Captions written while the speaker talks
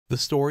The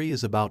story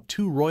is about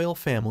two royal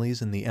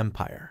families in the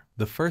empire.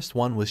 The first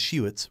one was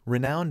Shiwits,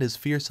 renowned as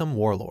fearsome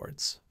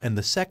warlords, and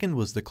the second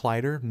was the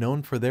Kleider,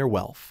 known for their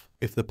wealth.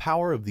 If the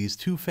power of these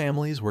two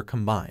families were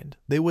combined,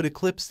 they would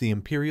eclipse the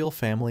imperial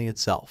family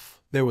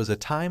itself. There was a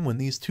time when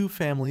these two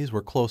families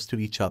were close to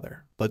each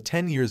other, but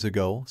 10 years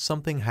ago,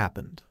 something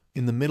happened.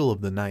 In the middle of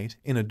the night,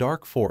 in a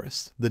dark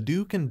forest, the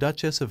Duke and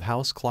Duchess of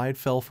House Clyde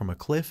fell from a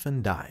cliff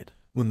and died.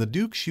 When the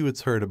Duke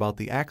Shiwits heard about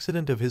the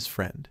accident of his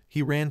friend,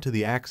 he ran to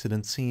the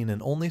accident scene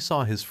and only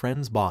saw his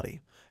friend's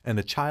body and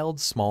a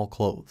child's small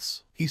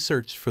clothes. He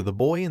searched for the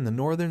boy in the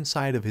northern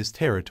side of his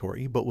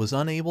territory but was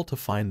unable to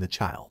find the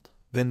child.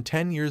 Then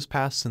 10 years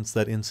passed since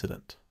that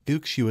incident.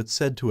 Duke Shiwits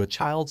said to a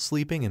child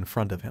sleeping in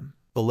front of him.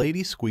 The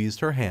lady squeezed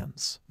her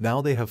hands.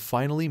 Now they have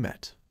finally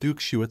met. Duke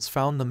Shiwits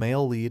found the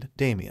male lead,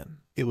 Damien.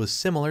 It was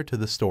similar to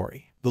the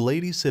story. The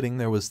lady sitting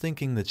there was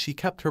thinking that she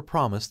kept her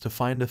promise to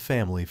find a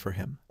family for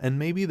him, and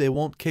maybe they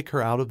won't kick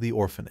her out of the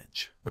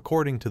orphanage.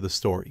 According to the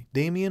story,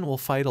 Damien will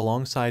fight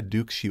alongside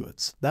Duke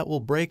Shiwits. That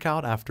will break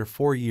out after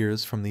 4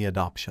 years from the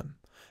adoption.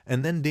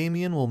 And then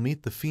Damien will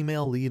meet the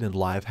female lead and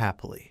live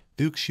happily.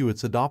 Duke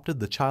Shiwits adopted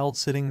the child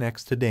sitting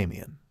next to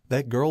Damien.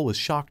 That girl was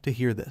shocked to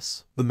hear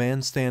this. The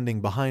man standing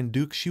behind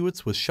Duke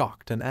Shiwits was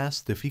shocked and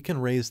asked if he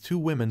can raise 2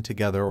 women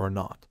together or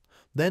not.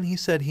 Then he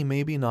said he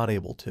may be not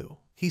able to.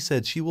 He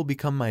said she will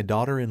become my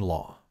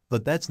daughter-in-law.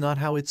 But that's not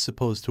how it's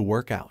supposed to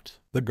work out.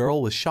 The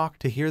girl was shocked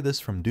to hear this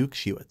from Duke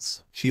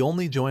Shiwits. She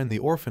only joined the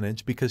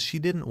orphanage because she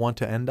didn't want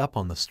to end up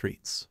on the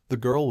streets. The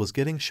girl was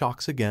getting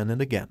shocks again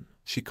and again.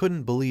 She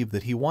couldn't believe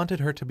that he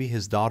wanted her to be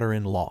his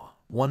daughter-in-law.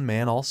 One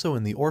man also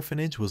in the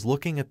orphanage was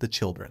looking at the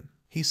children.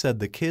 He said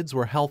the kids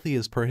were healthy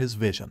as per his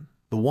vision.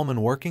 The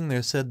woman working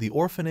there said the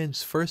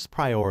orphanage's first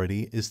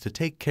priority is to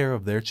take care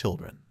of their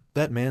children.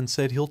 That man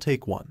said he'll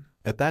take one.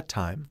 At that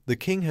time, the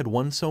king had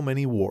won so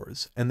many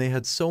wars, and they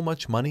had so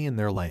much money in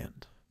their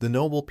land. The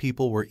noble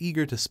people were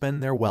eager to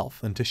spend their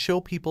wealth and to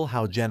show people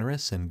how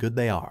generous and good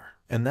they are.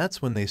 And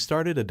that's when they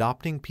started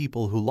adopting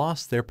people who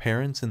lost their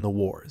parents in the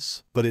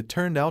wars. But it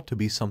turned out to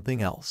be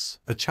something else.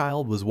 A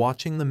child was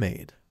watching the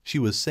maid. She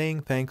was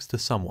saying thanks to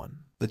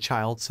someone. The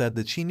child said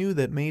that she knew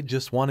that maid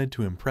just wanted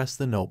to impress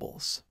the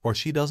nobles, or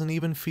she doesn't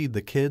even feed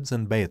the kids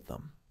and bathe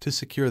them. To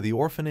secure the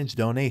orphanage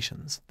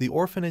donations, the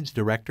orphanage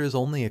directors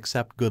only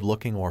accept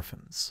good-looking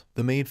orphans.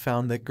 The maid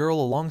found that girl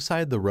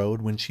alongside the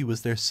road when she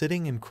was there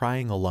sitting and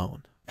crying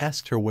alone.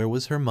 Asked her where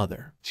was her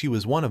mother. She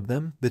was one of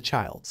them, the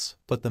child's.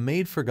 But the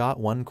maid forgot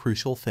one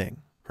crucial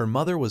thing. Her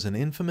mother was an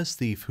infamous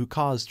thief who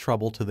caused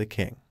trouble to the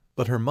king.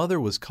 But her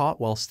mother was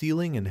caught while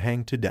stealing and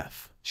hanged to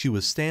death. She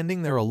was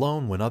standing there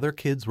alone when other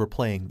kids were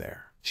playing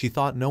there. She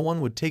thought no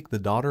one would take the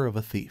daughter of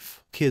a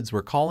thief. Kids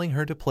were calling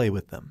her to play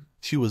with them.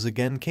 She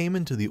came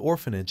into the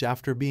orphanage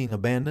after being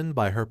abandoned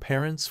by her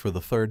parents for the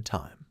 3rd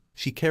time.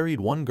 She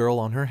carried one girl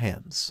on her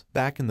hands.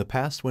 Back in the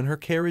past when her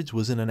carriage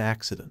was in an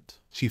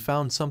accident, she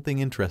found something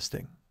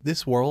interesting.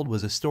 This world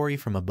was a story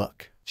from a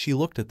book. She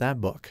looked at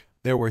that book.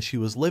 There where she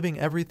was living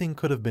everything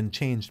could have been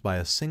changed by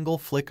a single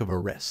flick of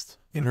her wrist.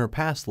 In her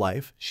past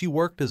life, she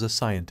worked as a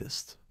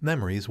scientist.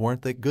 Memories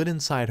weren't that good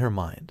inside her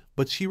mind,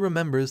 but she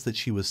remembers that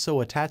she was so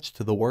attached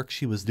to the work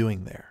she was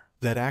doing there.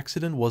 That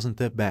accident wasn't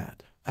that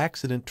bad.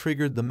 Accident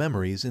triggered the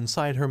memories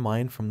inside her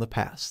mind from the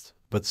past.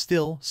 But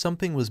still,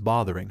 something was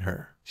bothering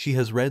her. She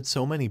has read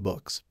so many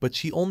books, but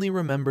she only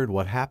remembered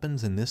what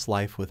happens in this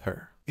life with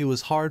her. It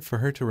was hard for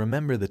her to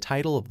remember the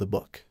title of the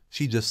book.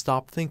 She just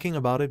stopped thinking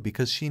about it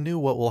because she knew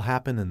what will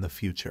happen in the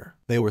future.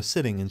 They were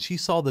sitting and she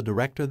saw the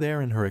director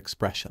there and her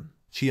expression.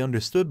 She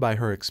understood by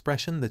her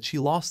expression that she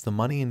lost the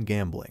money in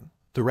gambling.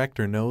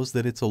 Director knows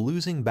that it's a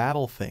losing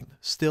battle thing.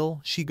 Still,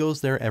 she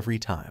goes there every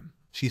time.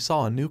 She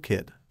saw a new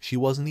kid. She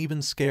wasn't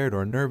even scared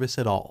or nervous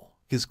at all.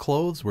 His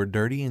clothes were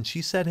dirty and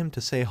she set him to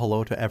say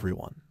hello to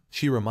everyone.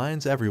 She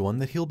reminds everyone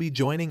that he'll be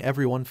joining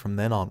everyone from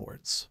then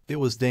onwards. It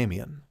was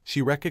Damien.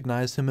 She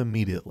recognized him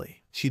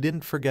immediately. She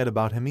didn't forget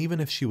about him even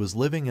if she was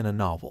living in a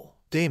novel.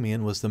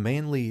 Damien was the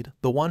main lead,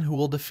 the one who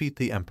will defeat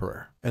the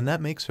emperor, and that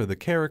makes her the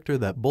character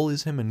that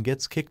bullies him and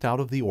gets kicked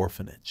out of the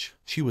orphanage.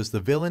 She was the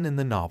villain in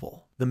the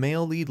novel. The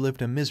male lead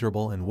lived a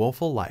miserable and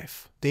woeful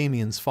life.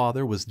 Damien's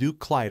father was Duke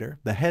Kleider,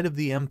 the head of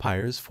the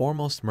empire's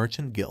foremost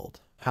merchant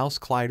guild. House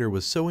Kleider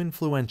was so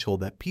influential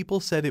that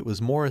people said it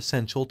was more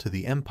essential to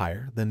the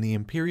empire than the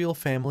imperial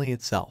family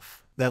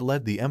itself. That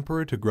led the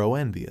emperor to grow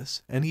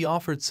envious, and he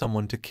offered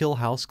someone to kill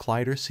House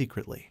Kleider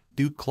secretly.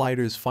 Duke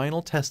Kleider's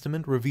final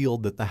testament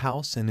revealed that the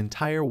house and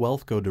entire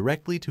wealth go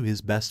directly to his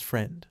best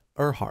friend,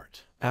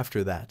 Erhard.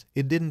 After that,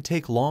 it didn't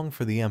take long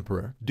for the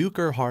emperor, Duke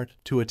Erhard,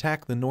 to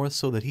attack the north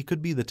so that he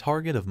could be the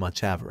target of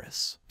much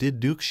avarice.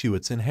 Did Duke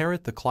Shiwits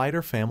inherit the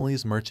Kleider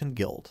family's merchant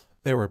guild?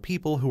 There were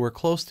people who were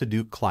close to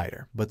Duke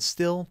Kleider, but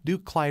still,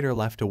 Duke Kleider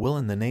left a will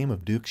in the name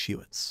of Duke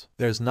Shiwits.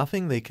 There's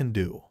nothing they can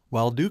do.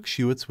 While Duke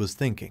Shiwits was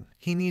thinking,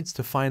 he needs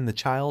to find the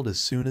child as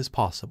soon as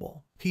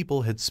possible.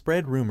 People had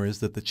spread rumors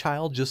that the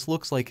child just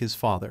looks like his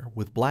father,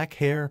 with black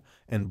hair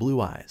and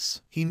blue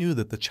eyes. He knew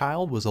that the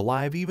child was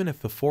alive even if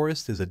the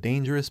forest is a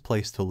dangerous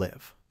place to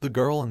live. The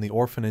girl in the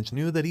orphanage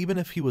knew that even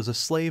if he was a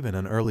slave in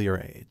an earlier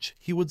age,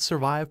 he would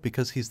survive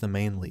because he's the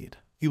main lead.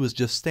 He was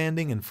just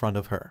standing in front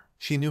of her.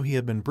 She knew he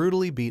had been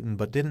brutally beaten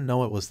but didn't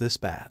know it was this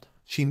bad.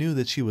 She knew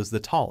that she was the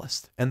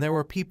tallest, and there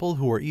were people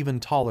who were even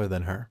taller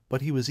than her,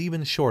 but he was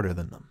even shorter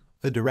than them.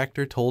 The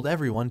director told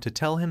everyone to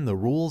tell him the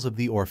rules of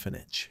the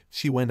orphanage.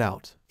 She went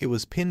out. It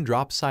was pin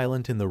drop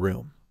silent in the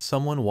room.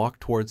 Someone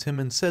walked towards him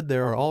and said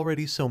there are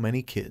already so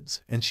many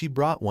kids, and she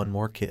brought one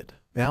more kid.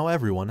 Now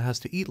everyone has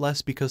to eat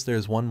less because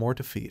there's one more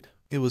to feed.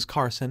 It was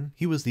Carson.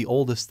 He was the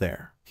oldest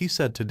there. He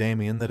said to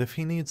Damien that if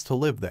he needs to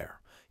live there,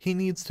 he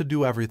needs to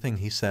do everything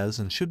he says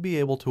and should be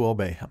able to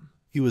obey him.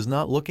 He was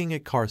not looking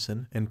at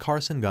Carson, and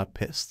Carson got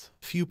pissed.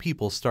 Few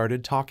people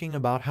started talking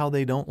about how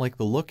they don't like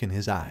the look in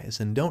his eyes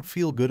and don't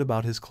feel good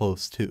about his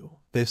clothes too.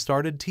 They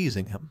started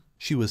teasing him.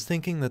 She was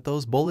thinking that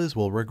those bullies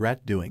will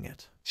regret doing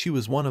it. She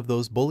was one of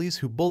those bullies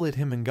who bullied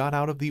him and got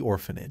out of the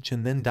orphanage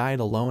and then died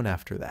alone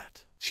after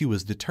that. She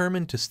was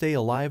determined to stay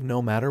alive no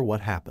matter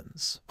what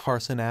happens.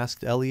 Carson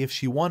asked Ellie if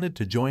she wanted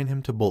to join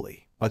him to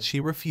bully, but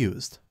she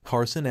refused.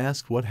 Carson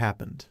asked what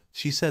happened.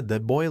 She said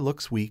that boy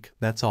looks weak,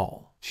 that's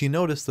all. She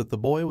noticed that the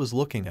boy was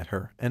looking at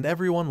her, and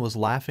everyone was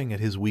laughing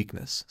at his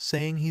weakness,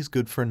 saying he's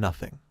good for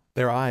nothing.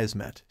 Their eyes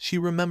met. She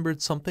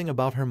remembered something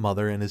about her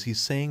mother, and as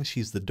he's saying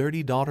she's the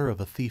dirty daughter of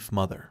a thief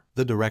mother.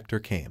 The director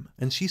came,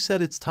 and she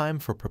said it's time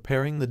for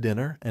preparing the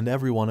dinner, and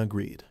everyone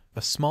agreed.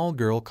 A small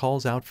girl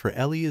calls out for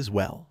Ellie as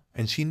well,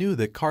 and she knew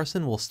that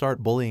Carson will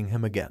start bullying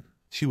him again.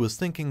 She was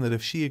thinking that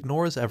if she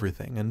ignores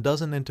everything and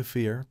doesn't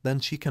interfere, then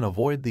she can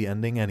avoid the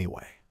ending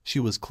anyway. She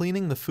was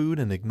cleaning the food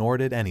and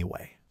ignored it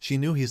anyway. She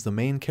knew he's the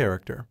main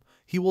character.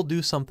 He will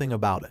do something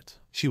about it.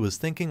 She was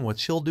thinking what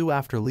she'll do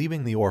after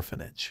leaving the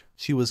orphanage.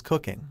 She was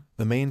cooking.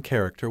 The main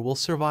character will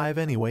survive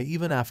anyway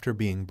even after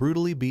being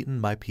brutally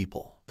beaten by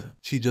people.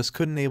 She just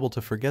couldn't able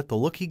to forget the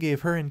look he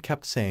gave her and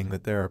kept saying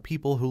that there are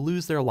people who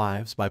lose their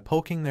lives by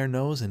poking their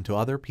nose into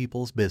other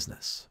people's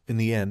business. In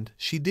the end,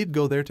 she did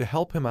go there to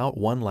help him out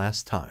one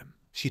last time.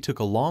 She took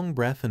a long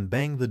breath and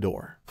banged the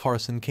door.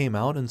 Carson came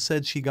out and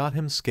said she got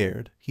him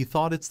scared. He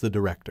thought it's the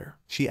director.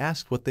 She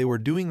asked what they were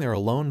doing there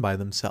alone by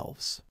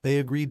themselves. They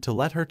agreed to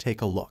let her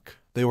take a look.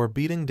 They were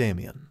beating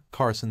Damien.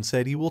 Carson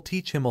said he will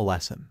teach him a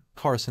lesson.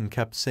 Carson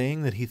kept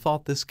saying that he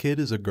thought this kid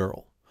is a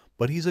girl,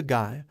 but he's a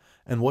guy,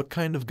 and what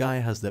kind of guy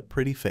has that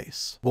pretty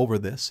face? Over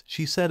this,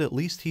 she said at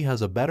least he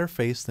has a better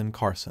face than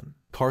Carson.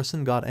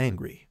 Carson got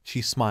angry.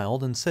 She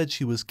smiled and said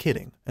she was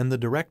kidding, and the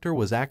director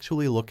was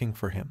actually looking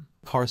for him.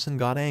 Carson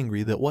got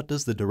angry that what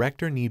does the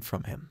director need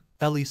from him?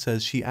 Ellie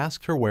says she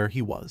asked her where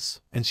he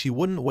was, and she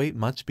wouldn't wait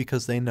much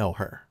because they know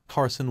her.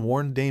 Carson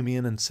warned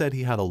Damien and said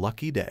he had a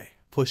lucky day,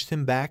 pushed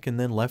him back and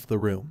then left the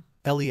room.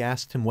 Ellie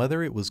asked him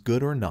whether it was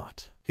good or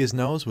not. His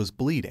nose was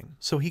bleeding,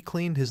 so he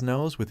cleaned his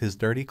nose with his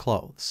dirty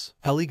clothes.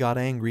 Ellie got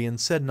angry and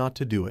said not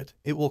to do it.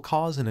 It will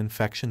cause an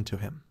infection to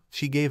him.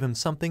 She gave him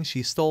something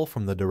she stole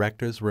from the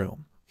director's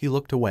room. He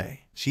looked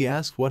away. She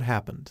asked what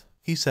happened.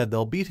 He said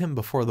they'll beat him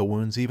before the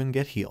wounds even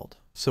get healed,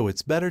 so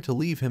it's better to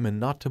leave him and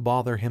not to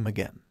bother him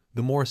again.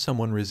 The more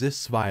someone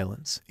resists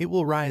violence, it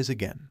will rise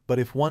again, but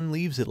if one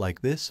leaves it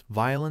like this,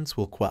 violence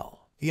will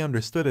quell. He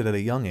understood it at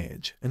a young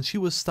age, and she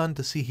was stunned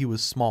to see he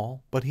was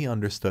small, but he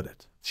understood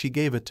it. She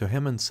gave it to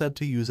him and said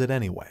to use it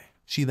anyway.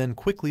 She then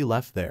quickly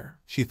left there.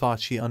 She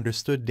thought she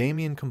understood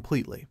Damien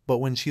completely, but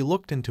when she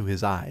looked into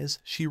his eyes,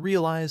 she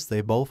realized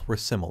they both were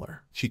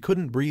similar. She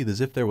couldn't breathe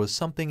as if there was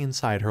something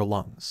inside her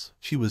lungs.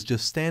 She was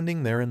just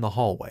standing there in the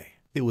hallway.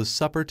 It was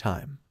supper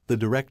time. The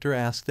director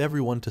asked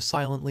everyone to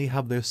silently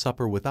have their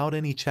supper without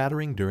any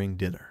chattering during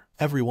dinner.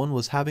 Everyone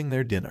was having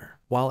their dinner,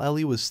 while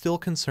Ellie was still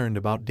concerned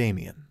about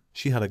Damien.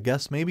 She had a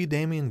guess maybe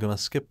Damien gonna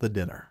skip the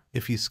dinner.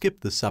 If he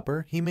skipped the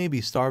supper, he may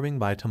be starving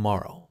by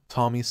tomorrow.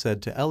 Tommy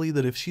said to Ellie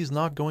that if she's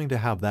not going to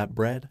have that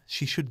bread,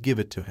 she should give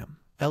it to him.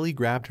 Ellie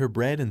grabbed her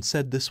bread and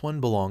said this one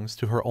belongs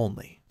to her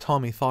only.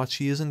 Tommy thought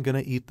she isn't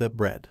gonna eat that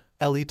bread.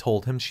 Ellie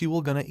told him she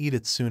will gonna eat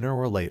it sooner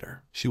or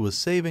later. She was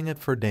saving it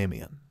for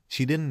Damien.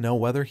 She didn't know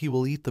whether he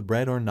will eat the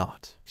bread or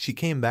not. She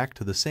came back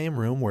to the same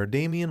room where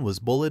Damien was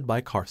bullied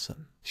by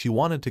Carson. She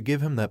wanted to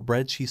give him that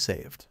bread she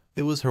saved.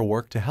 It was her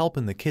work to help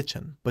in the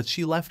kitchen, but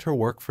she left her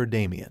work for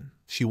Damien.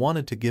 She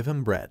wanted to give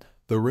him bread.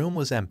 The room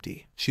was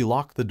empty. She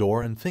locked the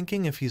door and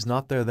thinking if he's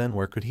not there then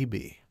where could he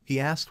be? He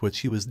asked what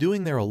she was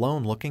doing there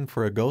alone looking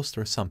for a ghost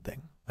or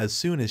something. As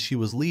soon as she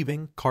was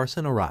leaving,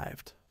 Carson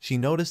arrived. She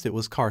noticed it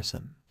was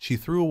Carson. She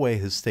threw away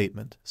his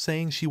statement,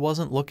 saying she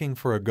wasn't looking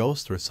for a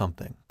ghost or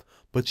something,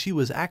 but she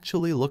was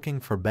actually looking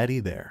for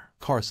Betty there.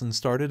 Carson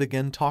started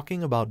again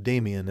talking about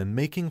Damien and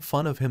making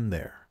fun of him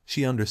there.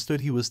 She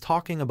understood he was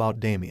talking about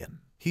Damien.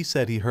 He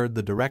said he heard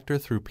the director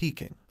through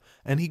peeking,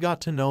 and he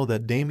got to know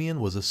that Damien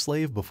was a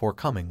slave before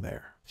coming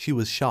there. She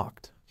was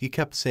shocked. He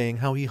kept saying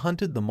how he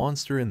hunted the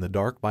monster in the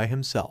dark by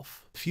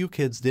himself. Few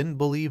kids didn't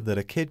believe that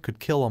a kid could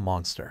kill a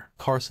monster.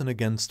 Carson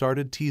again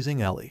started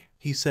teasing Ellie.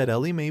 He said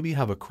Ellie maybe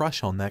have a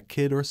crush on that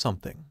kid or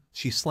something.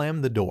 She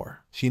slammed the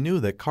door. She knew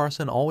that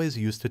Carson always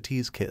used to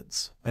tease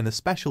kids, and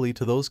especially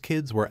to those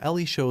kids where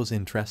Ellie shows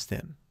interest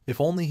in. If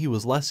only he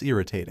was less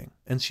irritating,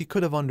 and she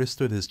could have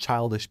understood his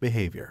childish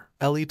behavior.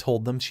 Ellie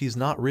told them she's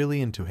not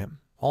really into him.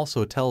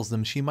 Also tells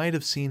them she might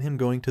have seen him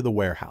going to the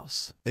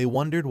warehouse. They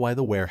wondered why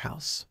the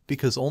warehouse.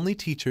 Because only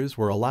teachers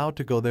were allowed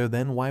to go there,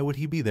 then why would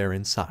he be there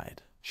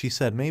inside? She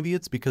said maybe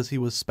it's because he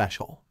was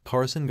special.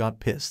 Carson got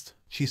pissed.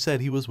 She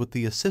said he was with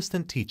the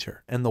assistant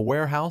teacher, and the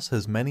warehouse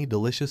has many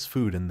delicious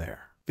food in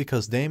there.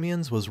 Because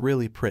Damien's was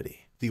really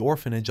pretty. The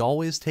orphanage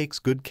always takes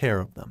good care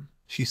of them.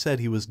 She said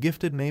he was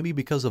gifted, maybe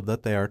because of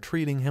that they are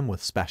treating him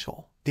with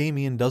special.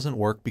 Damien doesn't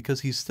work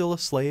because he's still a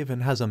slave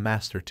and has a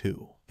master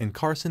too. And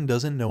Carson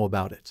doesn't know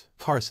about it.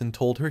 Carson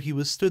told her he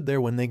was stood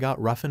there when they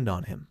got roughened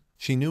on him.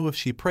 She knew if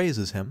she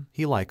praises him,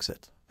 he likes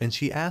it. And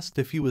she asked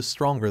if he was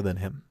stronger than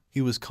him.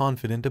 He was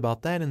confident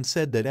about that and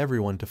said that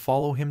everyone to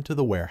follow him to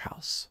the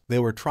warehouse. They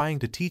were trying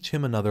to teach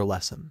him another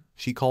lesson.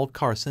 She called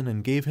Carson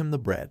and gave him the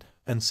bread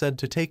and said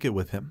to take it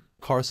with him.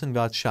 Carson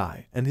got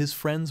shy and his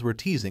friends were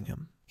teasing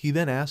him. He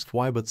then asked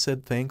why but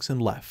said thanks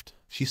and left.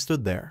 She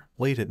stood there.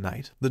 Late at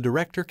night, the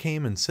director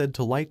came and said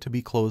to light to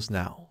be closed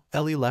now.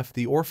 Ellie left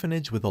the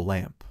orphanage with a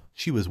lamp.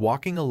 She was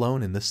walking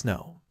alone in the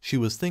snow. She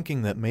was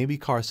thinking that maybe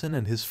Carson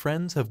and his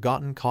friends have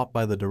gotten caught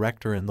by the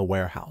director in the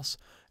warehouse,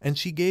 and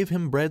she gave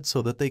him bread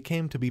so that they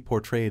came to be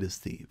portrayed as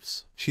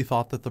thieves. She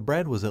thought that the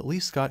bread was at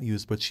least got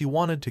used, but she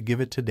wanted to give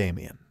it to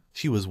Damien.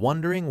 She was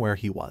wondering where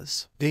he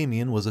was.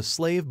 Damien was a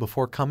slave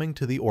before coming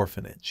to the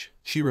orphanage.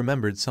 She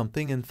remembered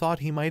something and thought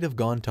he might have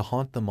gone to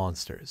haunt the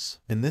monsters.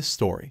 In this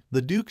story,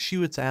 the Duke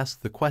Shuitz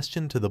asked the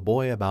question to the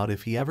boy about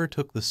if he ever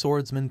took the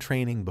swordsman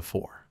training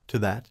before. To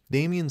that,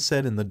 Damien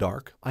said in the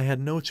dark, I had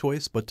no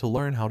choice but to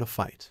learn how to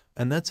fight.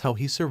 And that's how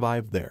he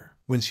survived there.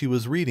 When she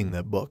was reading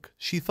that book,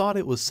 she thought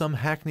it was some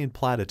hackneyed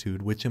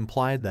platitude which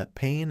implied that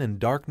pain and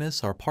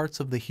darkness are parts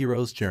of the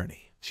hero's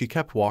journey. She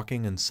kept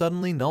walking and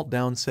suddenly knelt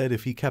down, said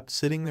if he kept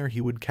sitting there he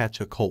would catch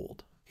a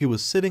cold. He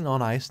was sitting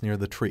on ice near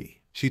the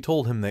tree. She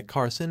told him that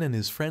Carson and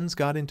his friends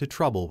got into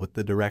trouble with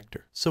the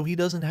director, so he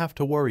doesn't have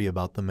to worry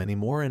about them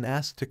anymore, and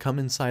asked to come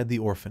inside the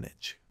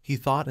orphanage. He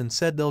thought and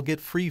said they'll get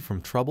free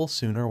from trouble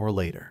sooner or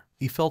later.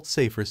 He felt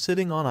safer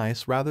sitting on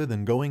ice rather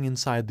than going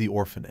inside the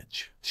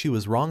orphanage. She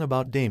was wrong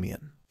about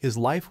Damien. His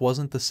life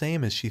wasn't the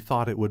same as she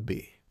thought it would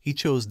be. He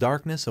chose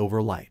darkness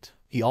over light.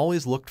 He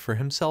always looked for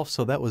himself,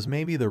 so that was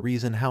maybe the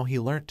reason how he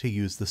learnt to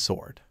use the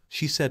sword.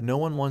 She said no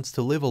one wants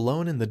to live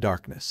alone in the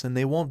darkness, and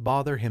they won't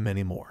bother him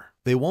anymore.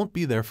 They won't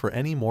be there for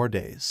any more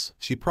days.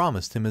 She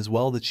promised him as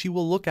well that she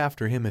will look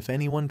after him if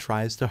anyone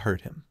tries to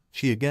hurt him.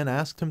 She again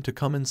asked him to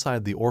come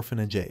inside the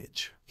orphanage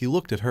age. He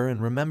looked at her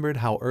and remembered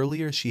how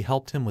earlier she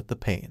helped him with the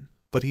pain.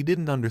 But he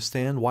didn't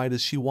understand why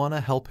does she want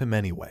to help him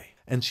anyway.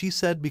 And she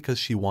said because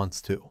she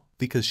wants to.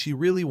 Because she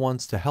really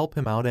wants to help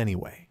him out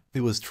anyway.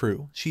 It was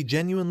true, she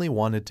genuinely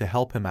wanted to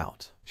help him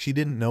out. She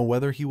didn't know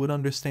whether he would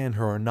understand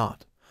her or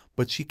not,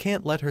 but she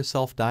can't let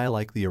herself die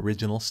like the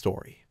original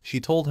story. She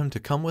told him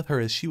to come with her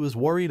as she was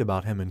worried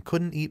about him and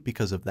couldn't eat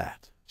because of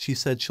that. She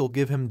said she'll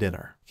give him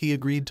dinner. He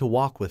agreed to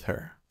walk with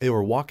her. They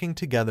were walking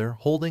together,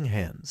 holding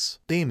hands.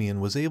 Damien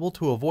was able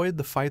to avoid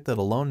the fight that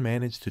alone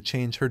managed to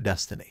change her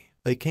destiny.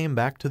 They came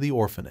back to the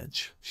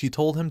orphanage. She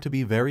told him to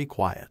be very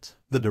quiet.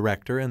 The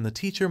director and the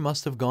teacher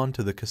must have gone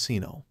to the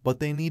casino, but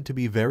they need to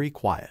be very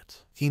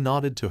quiet. He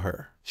nodded to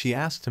her. She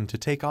asked him to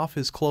take off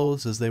his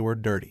clothes as they were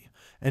dirty,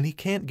 and he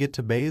can't get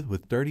to bathe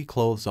with dirty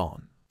clothes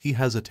on. He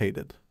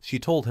hesitated. She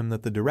told him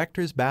that the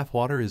director's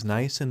bathwater is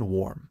nice and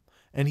warm,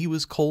 and he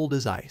was cold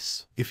as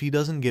ice. If he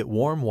doesn't get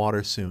warm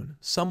water soon,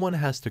 someone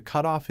has to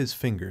cut off his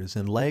fingers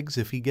and legs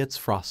if he gets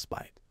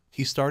frostbite.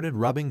 He started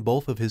rubbing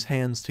both of his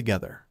hands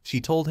together. She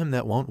told him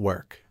that won't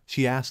work.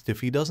 She asked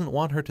if he doesn't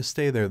want her to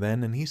stay there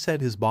then, and he said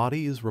his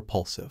body is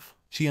repulsive.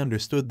 She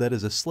understood that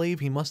as a slave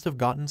he must have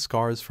gotten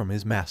scars from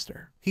his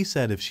master. He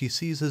said if she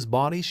sees his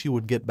body she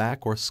would get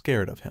back or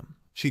scared of him.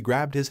 She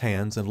grabbed his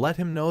hands and let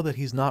him know that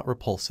he's not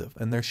repulsive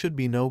and there should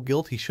be no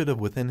guilt he should have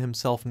within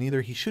himself,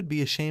 neither he should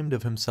be ashamed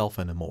of himself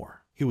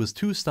anymore. He was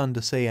too stunned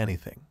to say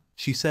anything.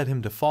 She said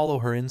him to follow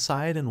her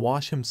inside and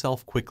wash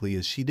himself quickly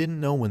as she didn't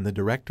know when the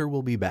director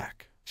will be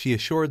back. She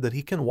assured that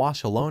he can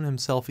wash alone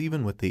himself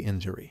even with the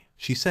injury.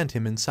 She sent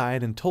him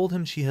inside and told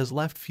him she has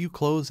left few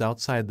clothes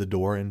outside the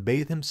door and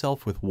bathe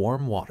himself with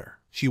warm water.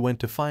 She went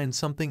to find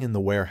something in the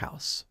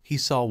warehouse. He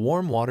saw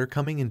warm water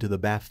coming into the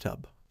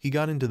bathtub. He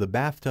got into the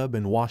bathtub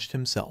and washed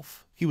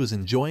himself. He was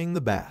enjoying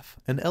the bath,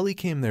 and Ellie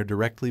came there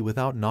directly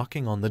without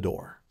knocking on the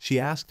door. She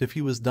asked if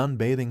he was done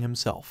bathing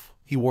himself.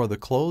 He wore the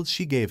clothes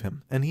she gave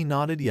him, and he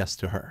nodded yes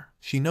to her.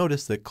 She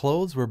noticed that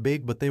clothes were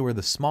big, but they were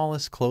the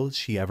smallest clothes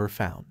she ever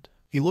found.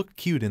 He looked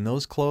cute in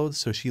those clothes,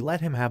 so she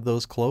let him have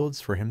those clothes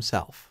for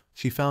himself.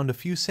 She found a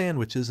few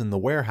sandwiches in the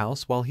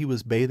warehouse while he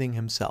was bathing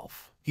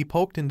himself. He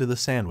poked into the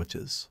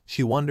sandwiches.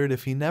 She wondered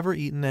if he never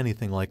eaten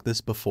anything like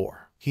this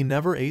before. He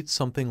never ate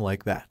something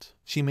like that.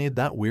 She made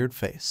that weird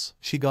face.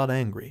 She got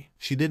angry.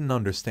 She didn't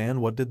understand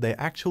what did they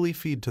actually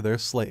feed to their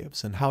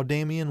slaves and how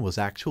Damien was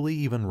actually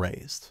even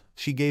raised.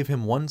 She gave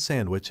him one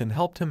sandwich and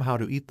helped him how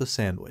to eat the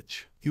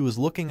sandwich. He was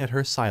looking at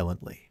her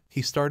silently.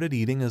 He started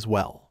eating as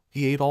well.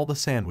 He ate all the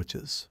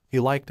sandwiches. He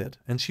liked it,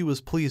 and she was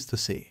pleased to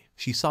see.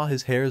 She saw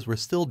his hairs were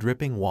still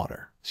dripping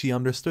water. She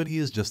understood he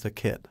is just a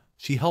kid.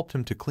 She helped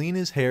him to clean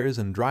his hairs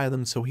and dry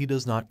them so he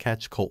does not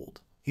catch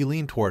cold. He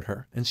leaned toward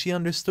her, and she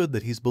understood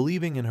that he's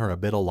believing in her a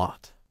bit a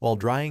lot. While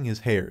drying his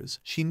hairs,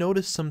 she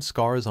noticed some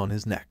scars on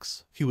his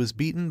necks. He was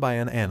beaten by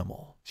an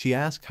animal. She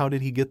asked how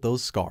did he get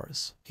those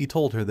scars. He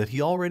told her that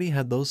he already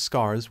had those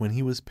scars when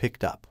he was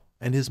picked up,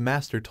 and his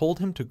master told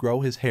him to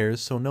grow his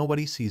hairs so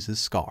nobody sees his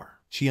scar.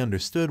 She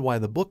understood why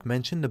the book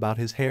mentioned about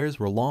his hairs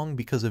were long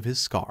because of his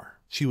scar.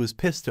 She was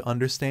pissed to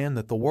understand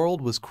that the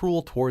world was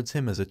cruel towards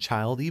him as a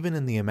child even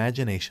in the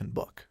imagination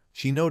book.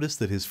 She noticed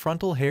that his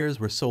frontal hairs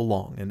were so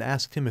long and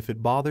asked him if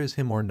it bothers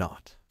him or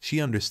not.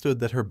 She understood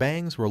that her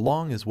bangs were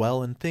long as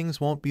well and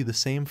things won't be the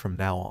same from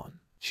now on.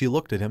 She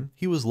looked at him.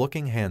 He was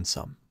looking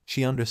handsome.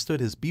 She understood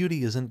his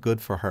beauty isn't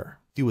good for her.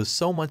 He was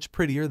so much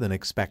prettier than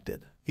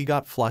expected. He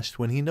got flushed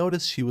when he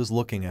noticed she was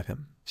looking at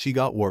him. She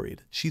got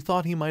worried. She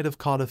thought he might have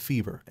caught a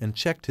fever and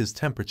checked his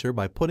temperature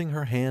by putting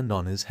her hand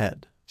on his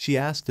head. She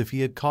asked if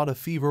he had caught a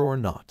fever or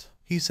not.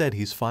 He said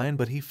he's fine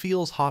but he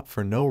feels hot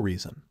for no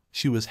reason.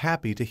 She was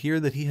happy to hear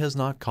that he has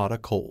not caught a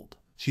cold.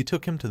 She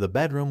took him to the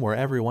bedroom where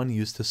everyone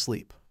used to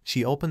sleep.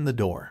 She opened the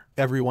door.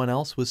 Everyone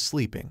else was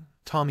sleeping.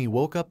 Tommy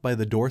woke up by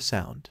the door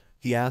sound.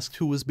 He asked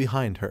who was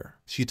behind her.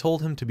 She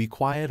told him to be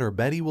quiet or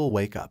Betty will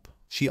wake up.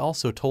 She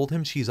also told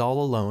him she's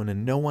all alone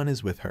and no one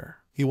is with her.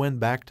 He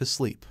went back to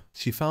sleep.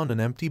 She found an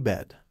empty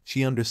bed.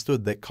 She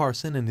understood that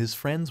Carson and his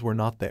friends were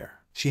not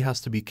there. She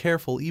has to be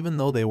careful even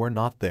though they were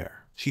not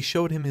there. She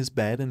showed him his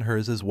bed and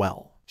hers as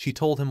well. She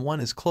told him one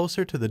is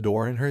closer to the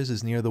door and hers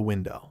is near the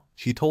window.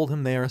 She told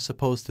him they are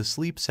supposed to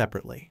sleep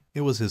separately.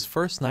 It was his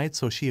first night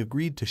so she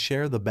agreed to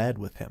share the bed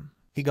with him.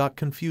 He got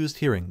confused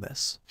hearing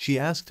this. She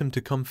asked him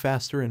to come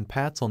faster and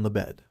pats on the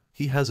bed.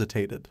 He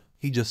hesitated.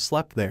 He just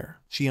slept there.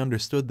 She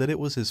understood that it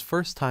was his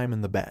first time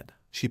in the bed.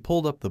 She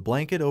pulled up the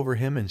blanket over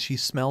him and she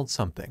smelled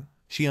something.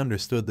 She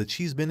understood that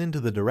she's been into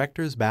the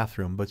director's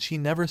bathroom but she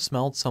never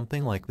smelled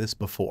something like this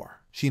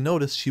before. She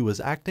noticed she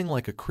was acting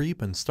like a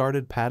creep and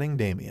started patting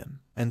Damien,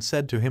 and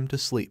said to him to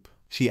sleep.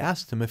 She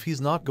asked him if he's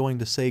not going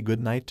to say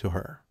goodnight to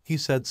her. He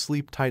said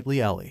sleep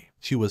tightly Ellie.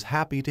 She was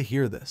happy to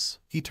hear this.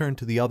 He turned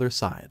to the other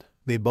side.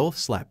 They both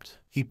slept.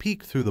 He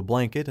peeked through the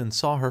blanket and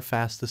saw her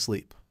fast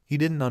asleep. He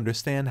didn't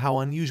understand how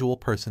unusual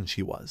person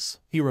she was.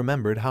 He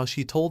remembered how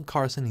she told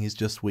Carson he's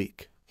just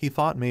weak. He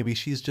thought maybe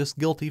she's just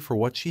guilty for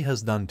what she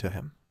has done to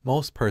him.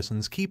 Most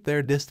persons keep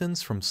their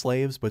distance from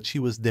slaves but she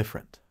was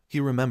different. He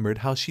remembered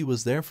how she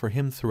was there for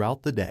him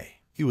throughout the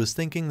day. He was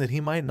thinking that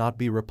he might not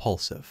be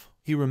repulsive.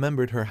 He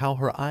remembered how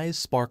her eyes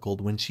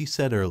sparkled when she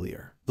said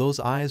earlier, those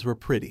eyes were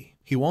pretty.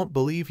 He won't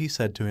believe he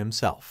said to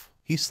himself.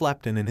 He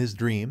slept and in his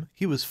dream,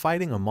 he was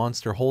fighting a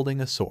monster holding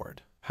a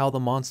sword. How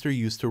the monster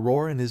used to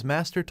roar and his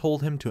master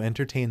told him to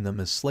entertain them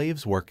as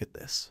slaves work at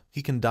this.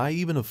 He can die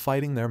even of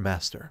fighting their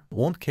master.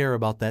 Won't care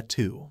about that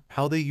too.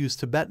 How they used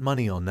to bet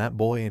money on that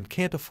boy and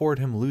can't afford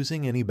him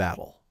losing any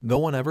battle. No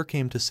one ever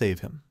came to save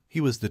him. He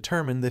was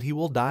determined that he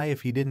will die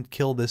if he didn't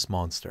kill this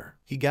monster.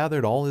 He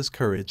gathered all his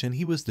courage and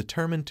he was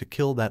determined to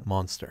kill that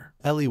monster.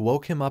 Ellie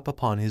woke him up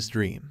upon his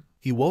dream.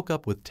 He woke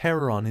up with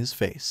terror on his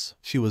face.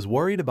 She was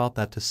worried about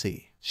that to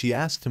see. She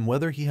asked him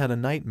whether he had a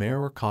nightmare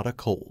or caught a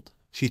cold.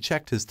 She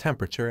checked his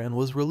temperature and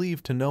was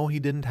relieved to know he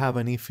didn't have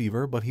any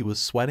fever but he was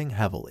sweating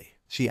heavily.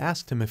 She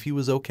asked him if he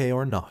was okay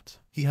or not.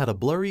 He had a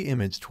blurry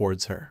image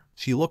towards her.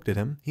 She looked at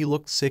him. He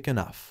looked sick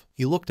enough.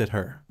 He looked at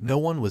her. No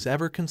one was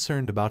ever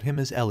concerned about him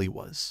as Ellie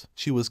was.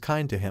 She was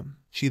kind to him.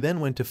 She then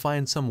went to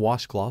find some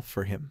washcloth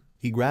for him.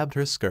 He grabbed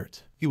her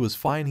skirt. He was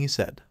fine, he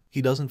said.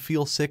 He doesn't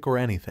feel sick or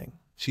anything.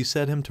 She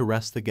set him to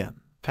rest again.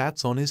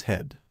 Pats on his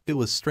head. It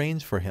was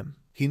strange for him.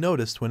 He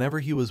noticed whenever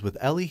he was with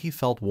Ellie he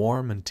felt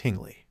warm and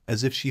tingly,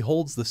 as if she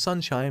holds the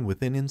sunshine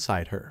within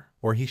inside her.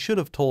 Or he should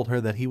have told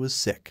her that he was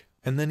sick.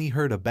 And then he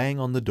heard a bang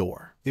on the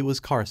door. It was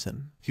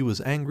Carson. He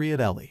was angry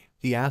at Ellie.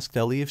 He asked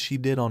Ellie if she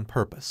did on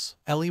purpose.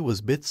 Ellie was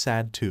a bit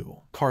sad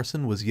too.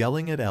 Carson was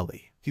yelling at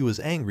Ellie. He was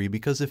angry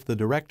because if the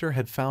director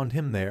had found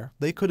him there,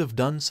 they could have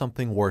done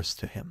something worse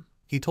to him.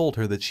 He told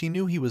her that she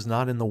knew he was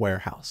not in the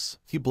warehouse.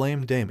 He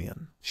blamed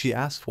Damien. She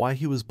asked why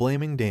he was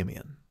blaming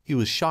Damien. He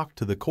was shocked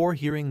to the core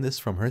hearing this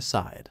from her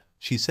side.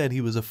 She said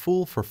he was a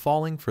fool for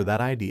falling for that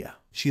idea.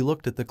 She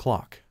looked at the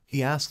clock.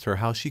 He asked her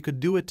how she could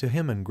do it to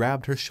him and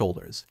grabbed her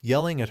shoulders,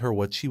 yelling at her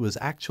what she was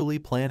actually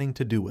planning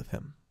to do with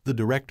him. The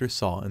director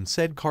saw and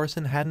said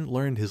Carson hadn't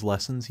learned his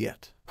lessons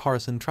yet.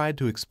 Carson tried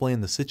to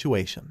explain the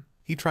situation.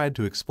 He tried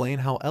to explain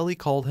how Ellie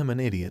called him an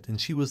idiot and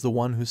she was the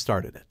one who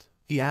started it.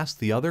 He asked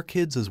the other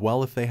kids as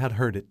well if they had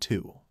heard it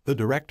too. The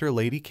director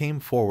lady came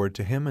forward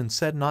to him and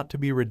said not to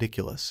be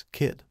ridiculous,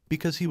 kid,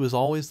 because he was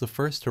always the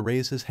first to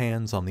raise his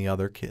hands on the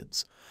other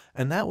kids,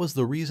 and that was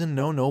the reason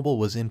no noble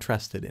was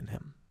interested in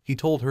him. He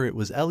told her it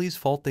was Ellie's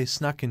fault they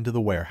snuck into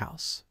the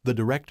warehouse. The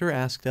director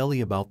asked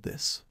Ellie about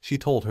this. She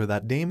told her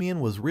that Damien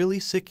was really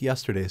sick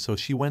yesterday so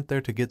she went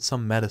there to get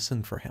some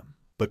medicine for him.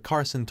 But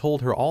Carson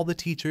told her all the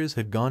teachers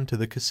had gone to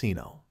the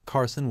casino.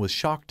 Carson was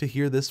shocked to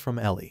hear this from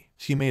Ellie.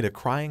 She made a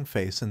crying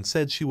face and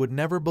said she would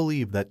never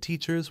believe that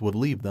teachers would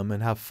leave them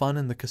and have fun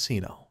in the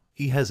casino.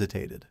 He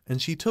hesitated, and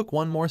she took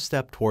one more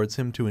step towards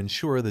him to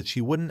ensure that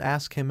she wouldn't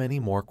ask him any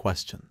more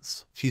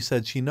questions. She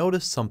said she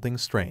noticed something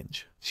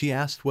strange. She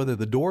asked whether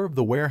the door of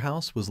the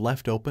warehouse was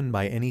left open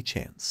by any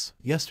chance.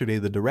 Yesterday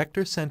the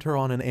director sent her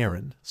on an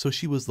errand, so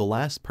she was the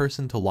last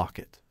person to lock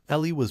it.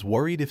 Ellie was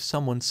worried if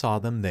someone saw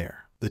them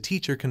there. The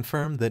teacher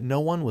confirmed that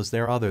no one was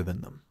there other than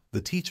them.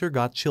 The teacher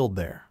got chilled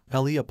there.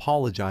 Ellie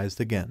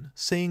apologized again,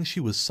 saying she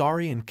was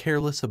sorry and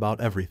careless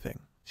about everything.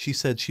 She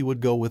said she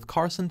would go with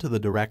Carson to the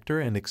director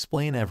and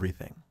explain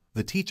everything.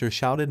 The teacher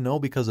shouted no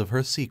because of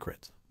her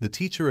secret. The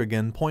teacher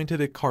again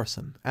pointed at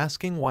Carson,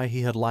 asking why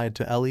he had lied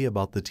to Ellie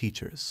about the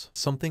teachers.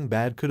 Something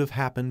bad could have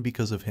happened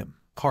because of him.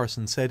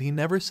 Carson said he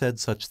never said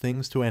such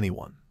things to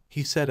anyone.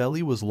 He said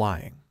Ellie was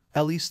lying.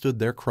 Ellie stood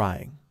there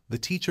crying. The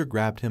teacher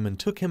grabbed him and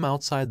took him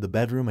outside the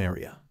bedroom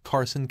area.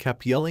 Carson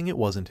kept yelling it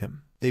wasn't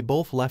him. They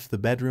both left the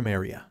bedroom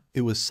area.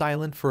 It was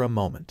silent for a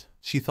moment.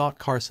 She thought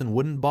Carson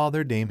wouldn't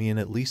bother Damien,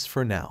 at least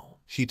for now.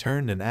 She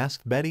turned and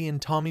asked Betty and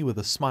Tommy with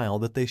a smile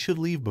that they should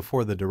leave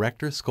before the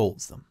director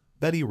scolds them.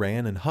 Betty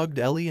ran and hugged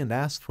Ellie and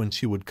asked when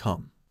she would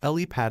come.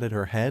 Ellie patted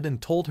her head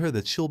and told her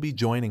that she'll be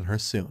joining her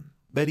soon.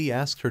 Betty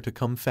asked her to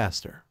come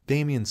faster.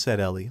 Damien said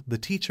Ellie, the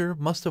teacher,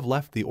 must have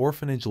left the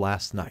orphanage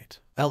last night.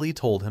 Ellie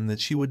told him that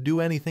she would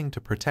do anything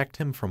to protect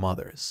him from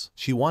others.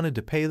 She wanted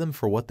to pay them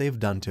for what they've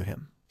done to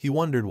him. He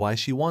wondered why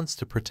she wants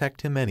to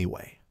protect him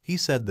anyway. He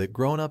said that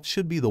grown-ups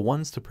should be the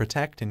ones to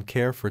protect and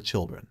care for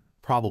children.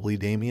 Probably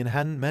Damien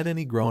hadn't met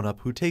any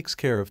grown-up who takes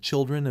care of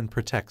children and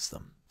protects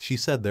them. She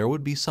said there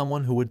would be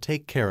someone who would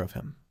take care of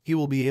him. He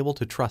will be able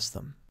to trust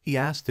them. He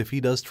asked if he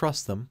does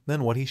trust them,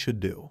 then what he should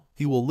do.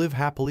 He will live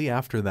happily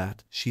after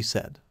that, she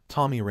said.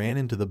 Tommy ran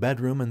into the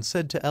bedroom and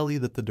said to Ellie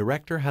that the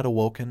director had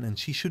awoken and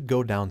she should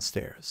go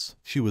downstairs.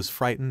 She was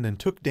frightened and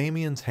took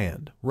Damien's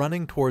hand,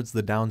 running towards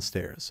the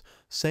downstairs,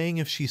 saying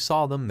if she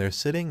saw them there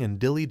sitting and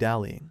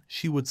dilly-dallying,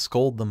 she would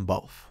scold them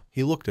both.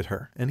 He looked at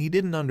her, and he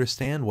didn't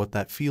understand what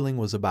that feeling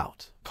was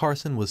about.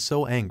 Carson was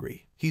so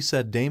angry. He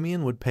said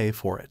Damien would pay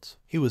for it.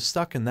 He was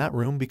stuck in that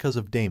room because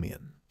of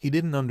Damien. He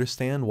didn't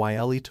understand why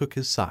Ellie took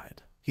his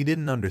side. He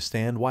didn't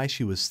understand why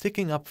she was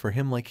sticking up for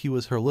him like he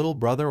was her little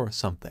brother or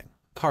something.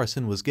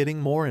 Carson was getting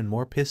more and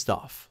more pissed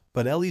off,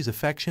 but Ellie's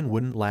affection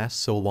wouldn't last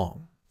so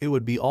long. It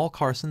would be all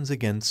Carson's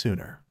again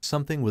sooner.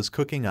 Something was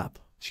cooking up.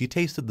 She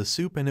tasted the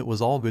soup and it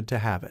was all good to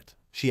have it.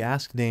 She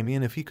asked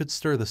Damien if he could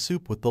stir the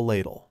soup with the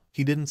ladle.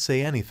 He didn't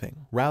say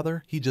anything,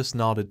 rather, he just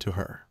nodded to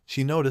her.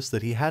 She noticed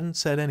that he hadn't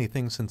said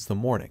anything since the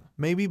morning,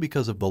 maybe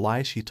because of the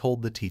lie she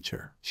told the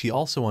teacher. She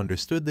also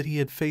understood that he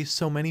had faced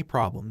so many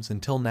problems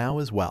until now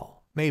as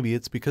well. Maybe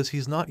it's because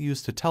he's not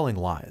used to telling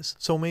lies,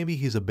 so maybe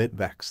he's a bit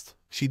vexed.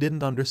 She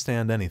didn't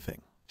understand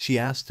anything. She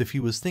asked if he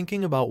was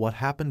thinking about what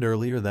happened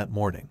earlier that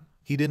morning.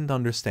 He didn't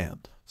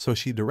understand, so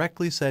she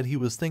directly said he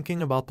was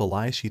thinking about the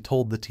lie she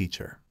told the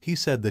teacher. He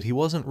said that he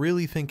wasn't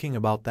really thinking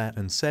about that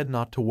and said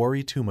not to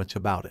worry too much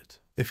about it.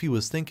 If he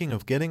was thinking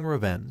of getting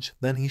revenge,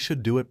 then he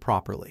should do it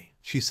properly.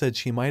 She said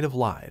she might have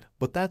lied,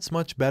 but that's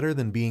much better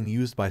than being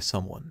used by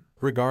someone.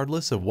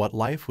 Regardless of what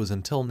life was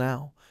until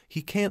now,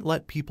 he can't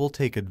let people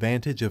take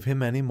advantage of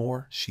him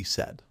anymore, she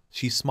said.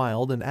 She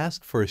smiled and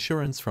asked for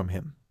assurance from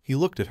him. He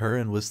looked at her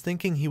and was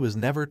thinking he was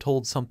never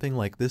told something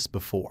like this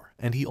before,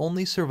 and he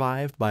only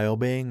survived by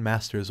obeying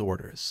Master's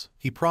orders.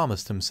 He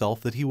promised himself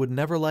that he would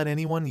never let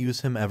anyone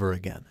use him ever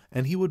again,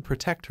 and he would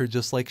protect her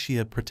just like she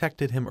had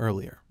protected him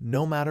earlier,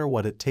 no matter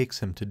what it takes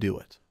him to do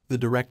it. The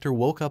director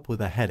woke up with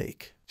a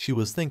headache. She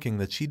was thinking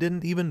that she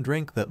didn't even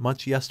drink that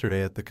much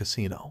yesterday at the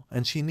casino,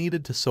 and she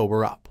needed to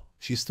sober up.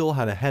 She still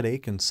had a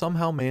headache and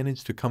somehow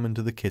managed to come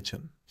into the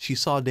kitchen. She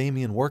saw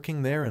Damien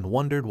working there and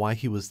wondered why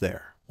he was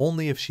there.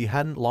 Only if she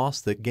hadn't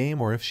lost that game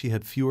or if she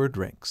had fewer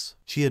drinks.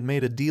 She had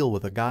made a deal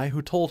with a guy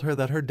who told her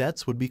that her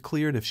debts would be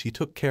cleared if she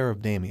took care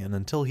of Damien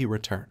until he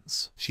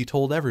returns. She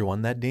told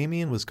everyone that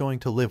Damien was going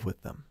to live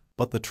with them.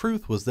 But the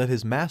truth was that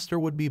his master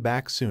would be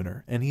back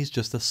sooner and he's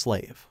just a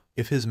slave.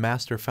 If his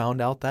master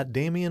found out that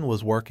Damien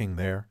was working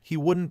there, he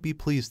wouldn't be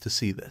pleased to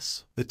see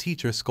this. The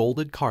teacher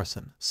scolded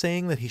Carson,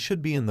 saying that he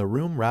should be in the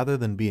room rather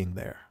than being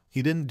there.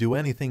 He didn't do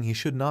anything he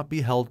should not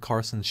be held,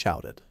 Carson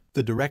shouted.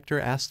 The director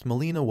asked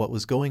Melina what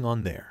was going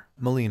on there.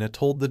 Melina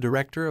told the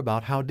director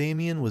about how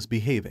Damien was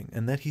behaving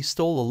and that he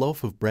stole a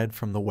loaf of bread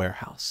from the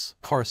warehouse.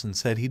 Carson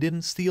said he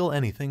didn't steal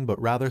anything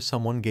but rather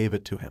someone gave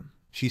it to him.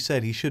 She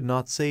said he should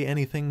not say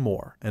anything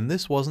more, and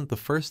this wasn't the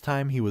first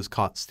time he was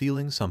caught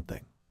stealing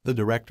something. The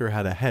director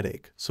had a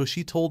headache, so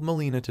she told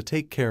Melina to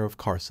take care of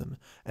Carson,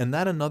 and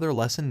that another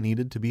lesson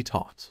needed to be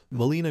taught.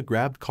 Melina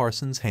grabbed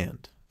Carson's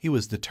hand. He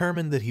was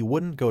determined that he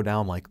wouldn't go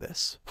down like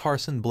this.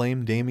 Carson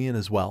blamed Damien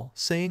as well,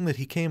 saying that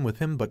he came with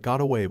him but got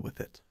away with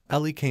it.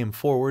 Ellie came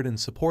forward in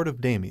support of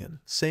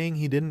Damien, saying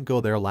he didn't go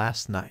there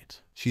last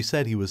night. She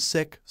said he was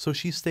sick, so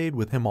she stayed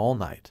with him all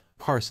night.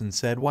 Carson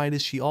said why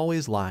does she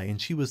always lie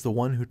and she was the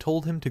one who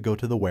told him to go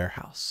to the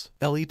warehouse.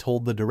 Ellie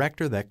told the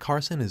director that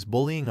Carson is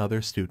bullying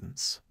other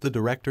students. The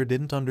director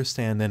didn't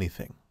understand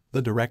anything.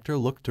 The director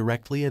looked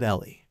directly at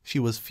Ellie. She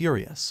was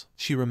furious.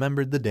 She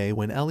remembered the day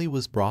when Ellie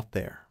was brought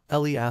there.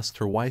 Ellie asked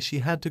her why she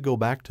had to go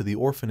back to the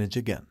orphanage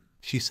again.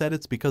 She said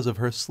it's because of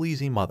her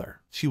sleazy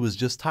mother. She was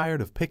just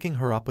tired of picking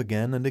her up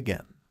again and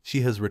again.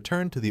 She has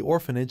returned to the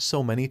orphanage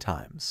so many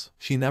times.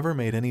 She never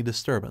made any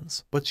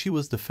disturbance, but she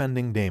was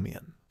defending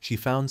Damien. She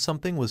found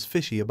something was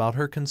fishy about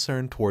her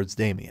concern towards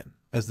Damien.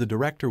 As the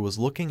director was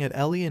looking at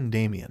Ellie and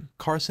Damien,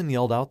 Carson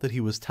yelled out that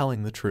he was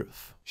telling the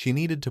truth. She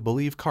needed to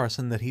believe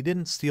Carson that he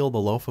didn't steal the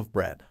loaf of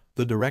bread.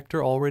 The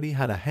director already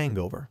had a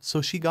hangover,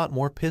 so she got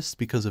more pissed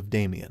because of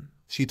Damien.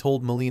 She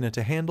told Melina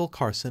to handle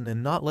Carson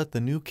and not let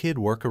the new kid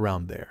work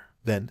around there.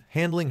 Then,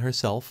 handling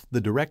herself,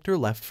 the director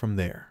left from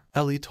there.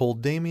 Ellie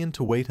told Damien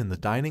to wait in the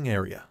dining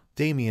area.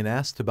 Damien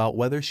asked about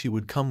whether she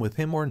would come with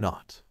him or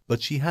not,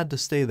 but she had to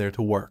stay there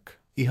to work.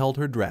 He held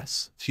her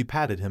dress. She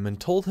patted him and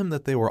told him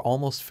that they were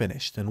almost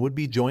finished and would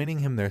be joining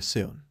him there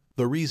soon.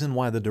 The reason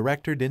why the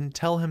director didn't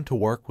tell him to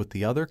work with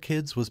the other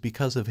kids was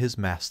because of his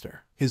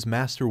master. His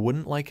master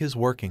wouldn't like his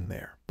working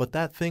there, but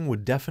that thing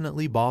would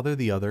definitely bother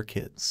the other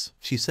kids.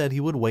 She said he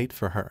would wait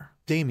for her.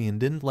 Damien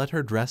didn't let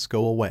her dress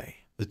go away.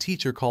 The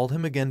teacher called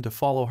him again to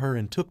follow her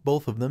and took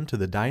both of them to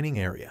the dining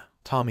area.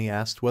 Tommy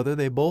asked whether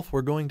they both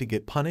were going to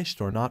get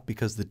punished or not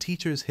because the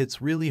teacher's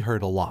hits really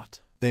hurt a lot.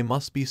 They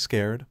must be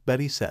scared,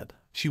 Betty said.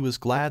 She was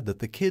glad that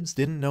the kids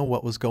didn't know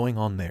what was going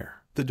on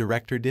there. The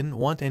director didn't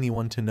want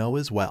anyone to know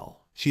as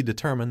well. She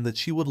determined that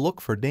she would look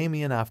for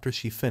Damien after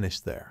she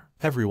finished there.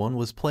 Everyone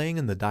was playing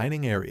in the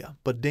dining area,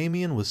 but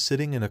Damien was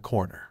sitting in a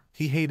corner.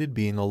 He hated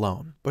being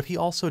alone, but he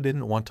also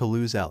didn't want to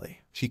lose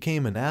Ellie. She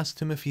came and asked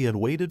him if he had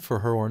waited for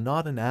her or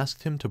not and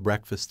asked him to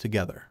breakfast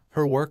together.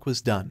 Her work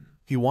was done.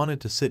 He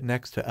wanted to sit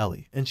next to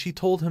Ellie, and she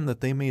told him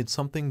that they made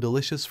something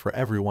delicious for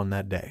everyone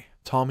that day.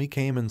 Tommy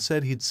came and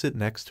said he'd sit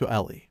next to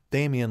Ellie.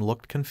 Damien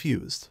looked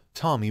confused.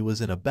 Tommy was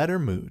in a better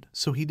mood,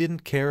 so he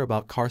didn't care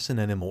about Carson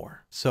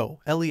anymore. So,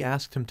 Ellie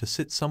asked him to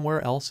sit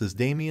somewhere else as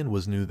Damien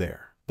was new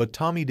there. But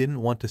Tommy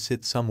didn't want to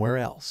sit somewhere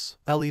else.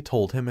 Ellie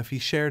told him if he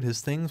shared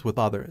his things with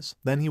others,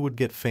 then he would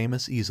get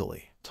famous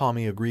easily.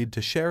 Tommy agreed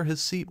to share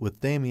his seat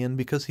with Damien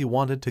because he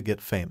wanted to get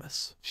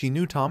famous. She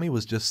knew Tommy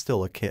was just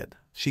still a kid.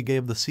 She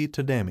gave the seat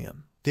to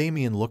Damien.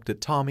 Damien looked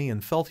at Tommy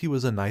and felt he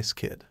was a nice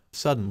kid.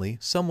 Suddenly,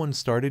 someone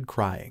started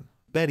crying.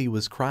 Betty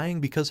was crying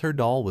because her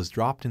doll was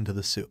dropped into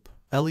the soup.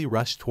 Ellie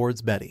rushed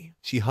towards Betty.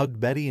 She hugged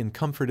Betty and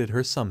comforted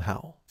her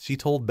somehow. She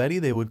told Betty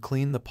they would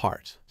clean the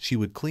part. She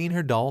would clean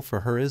her doll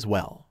for her as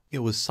well. It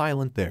was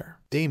silent there.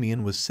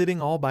 Damien was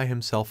sitting all by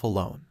himself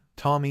alone.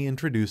 Tommy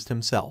introduced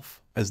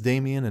himself, as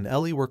Damien and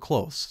Ellie were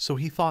close, so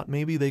he thought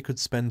maybe they could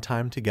spend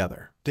time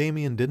together.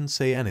 Damien didn't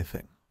say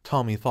anything.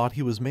 Tommy thought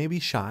he was maybe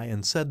shy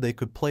and said they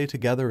could play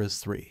together as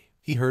three.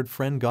 He heard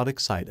friend got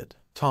excited.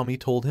 Tommy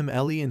told him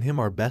Ellie and him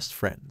are best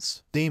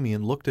friends.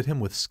 Damien looked at him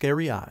with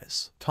scary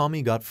eyes.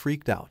 Tommy got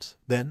freaked out.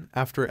 Then,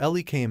 after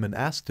Ellie came and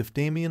asked if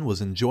Damien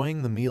was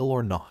enjoying the meal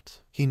or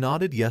not, he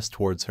nodded yes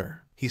towards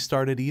her. He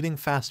started eating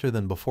faster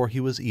than before he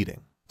was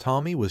eating.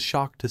 Tommy was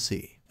shocked to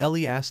see.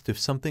 Ellie asked if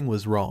something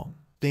was wrong.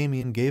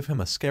 Damien gave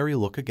him a scary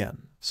look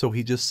again, so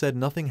he just said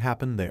nothing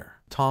happened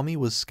there. Tommy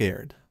was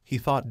scared. He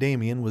thought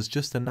Damien was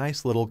just a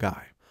nice little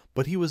guy,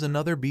 but he was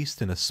another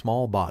beast in a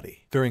small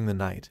body. During the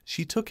night,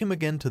 she took him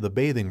again to the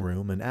bathing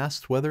room and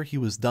asked whether he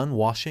was done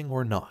washing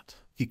or not.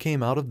 He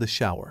came out of the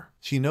shower.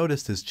 She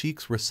noticed his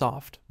cheeks were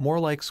soft,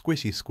 more like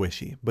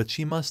squishy, but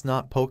she must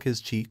not poke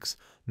his cheeks,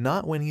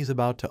 not when he's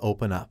about to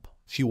open up.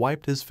 She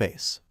wiped his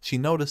face. She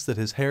noticed that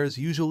his hairs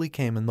usually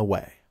came in the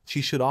way.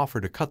 She should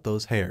offer to cut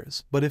those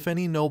hairs, but if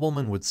any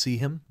nobleman would see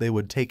him, they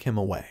would take him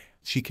away.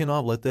 She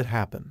cannot let that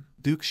happen.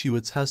 Duke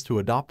Shiwitz has to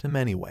adopt him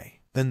anyway.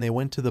 Then they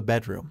went to the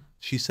bedroom.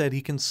 She said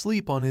he can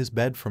sleep on his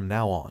bed from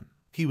now on.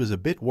 He was a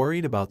bit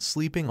worried about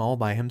sleeping all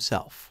by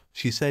himself.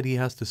 She said he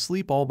has to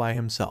sleep all by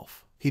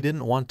himself. He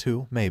didn't want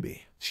to,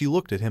 maybe. She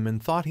looked at him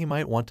and thought he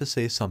might want to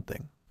say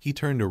something. He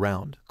turned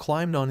around,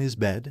 climbed on his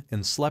bed,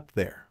 and slept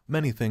there.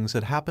 Many things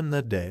had happened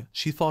that day.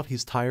 She thought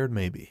he's tired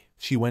maybe.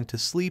 She went to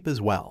sleep as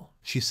well.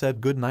 She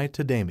said good night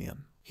to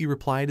Damien. He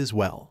replied as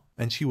well,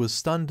 and she was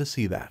stunned to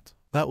see that.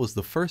 That was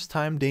the first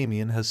time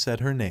Damien has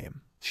said her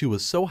name. She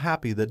was so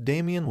happy that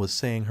Damien was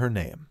saying her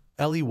name.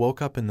 Ellie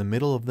woke up in the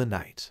middle of the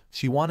night.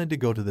 She wanted to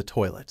go to the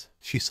toilet.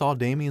 She saw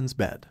Damien's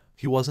bed.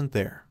 He wasn't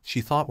there.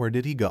 She thought, where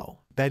did he go?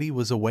 Betty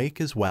was awake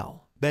as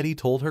well. Betty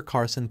told her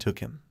Carson took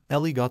him.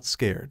 Ellie got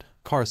scared.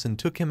 Carson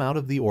took him out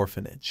of the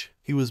orphanage.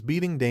 He was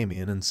beating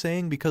Damien and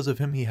saying because of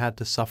him he had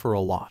to suffer a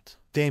lot.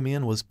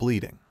 Damien was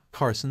bleeding.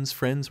 Carson's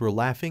friends were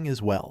laughing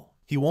as well.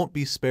 He won't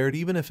be spared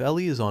even if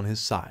Ellie is on his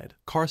side.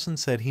 Carson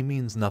said he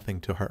means nothing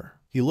to her.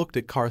 He looked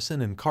at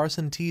Carson and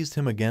Carson teased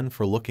him again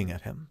for looking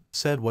at him.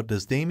 Said, what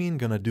does Damien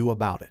gonna do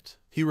about it?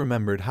 He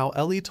remembered how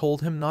Ellie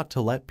told him not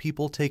to let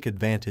people take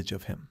advantage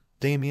of him.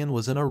 Damien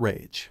was in a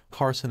rage.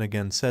 Carson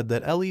again said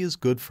that Ellie is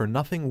good for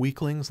nothing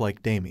weaklings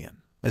like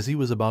Damien. As he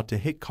was about to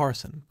hit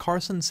Carson,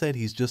 Carson said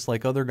he's just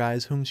like other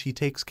guys whom she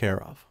takes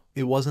care of.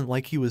 It wasn't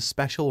like he was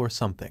special or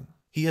something.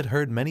 He had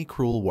heard many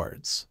cruel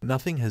words.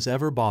 Nothing has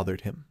ever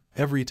bothered him.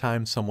 Every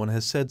time someone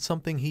has said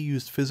something he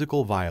used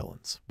physical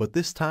violence, but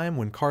this time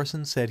when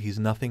Carson said he's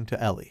nothing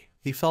to Ellie,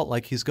 He felt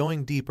like he's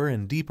going deeper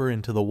and deeper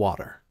into the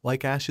water,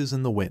 like ashes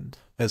in the wind.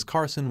 As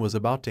Carson was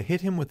about to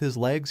hit him with his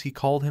legs, he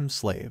called him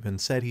slave and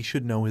said he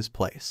should know his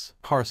place.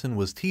 Carson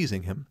was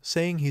teasing him,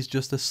 saying he's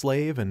just a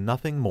slave and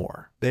nothing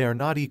more. They are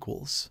not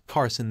equals.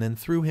 Carson then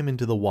threw him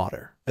into the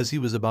water. As he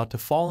was about to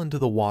fall into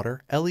the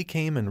water, Ellie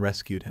came and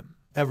rescued him.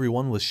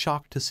 Everyone was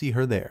shocked to see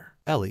her there.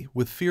 Ellie,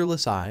 with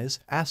fearless eyes,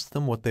 asked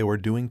them what they were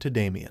doing to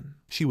Damien.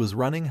 She was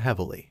running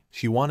heavily.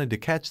 She wanted to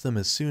catch them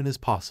as soon as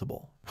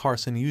possible.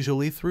 Carson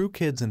usually threw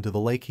kids into the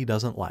lake he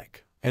doesn't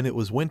like. And it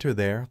was winter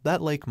there,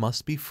 that lake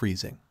must be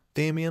freezing.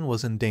 Damien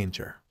was in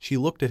danger. She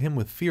looked at him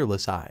with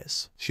fearless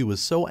eyes. She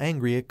was so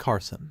angry at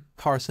Carson.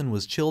 Carson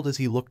was chilled as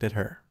he looked at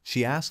her.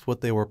 She asked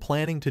what they were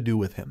planning to do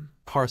with him.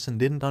 Carson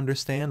didn't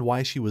understand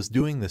why she was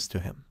doing this to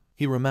him.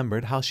 He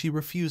remembered how she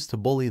refused to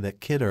bully that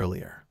kid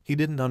earlier. He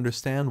didn't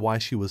understand why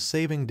she was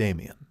saving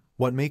Damien.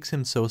 What makes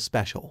him so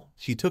special?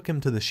 She took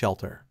him to the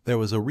shelter. There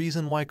was a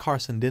reason why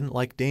Carson didn't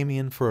like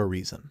Damien for a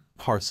reason.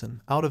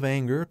 Carson, out of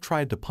anger,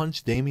 tried to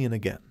punch Damien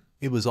again.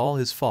 It was all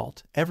his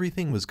fault.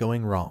 Everything was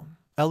going wrong.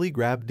 Ellie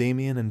grabbed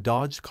Damien and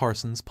dodged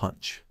Carson's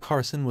punch.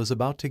 Carson was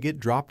about to get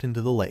dropped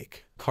into the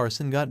lake.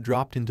 Carson got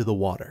dropped into the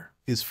water.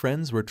 His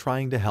friends were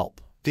trying to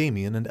help.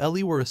 Damien and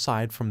Ellie were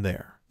aside from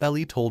there.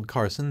 Ellie told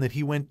Carson that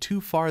he went too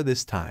far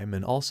this time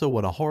and also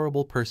what a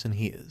horrible person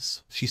he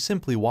is. She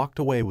simply walked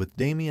away with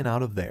Damien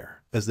out of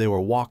there. As they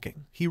were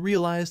walking, he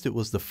realized it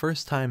was the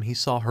first time he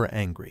saw her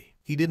angry.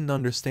 He didn't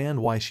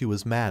understand why she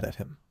was mad at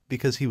him.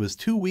 Because he was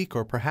too weak,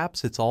 or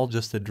perhaps it's all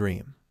just a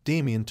dream.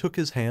 Damien took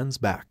his hands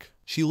back.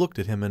 She looked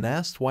at him and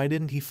asked why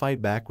didn't he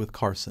fight back with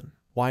Carson?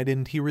 Why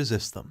didn't he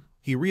resist them?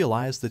 He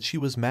realized that she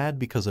was mad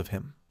because of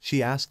him.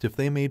 She asked if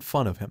they made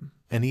fun of him,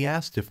 and he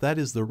asked if that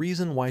is the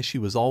reason why she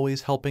was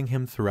always helping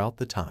him throughout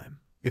the time.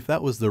 If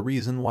that was the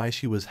reason why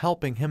she was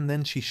helping him,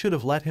 then she should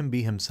have let him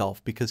be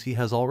himself, because he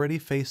has already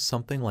faced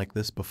something like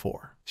this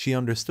before. She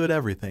understood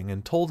everything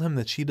and told him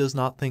that she does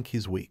not think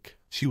he's weak.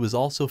 She was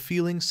also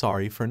feeling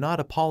sorry for not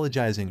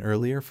apologizing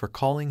earlier for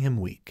calling him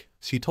weak.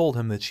 She told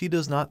him that she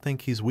does not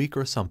think he's weak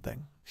or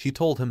something. She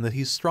told him that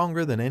he's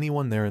stronger than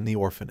anyone there in the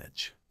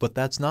orphanage. But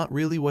that's not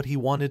really what he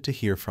wanted to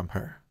hear from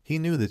her. He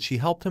knew that she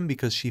helped him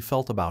because she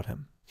felt about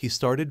him. He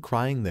started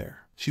crying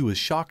there. She was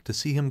shocked to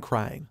see him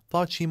crying,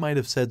 thought she might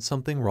have said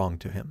something wrong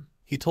to him.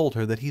 He told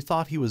her that he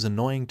thought he was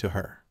annoying to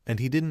her, and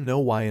he didn't know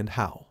why and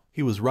how.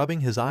 He was rubbing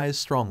his eyes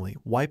strongly,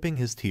 wiping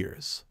his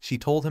tears. She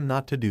told him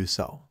not to do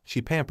so.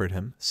 She pampered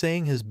him,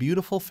 saying his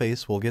beautiful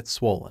face will get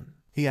swollen.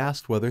 He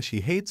asked whether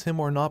she hates him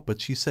or not,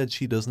 but she said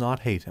she does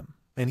not hate him.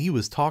 And he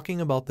was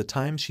talking about the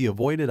time she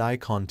avoided eye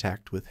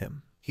contact with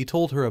him. He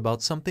told her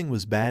about something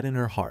was bad in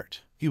her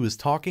heart. He was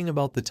talking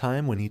about the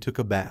time when he took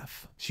a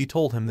bath. She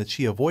told him that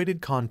she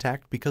avoided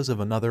contact because of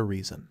another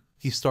reason.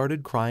 He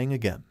started crying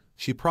again.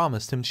 She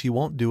promised him she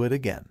won't do it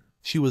again.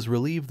 She was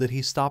relieved that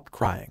he stopped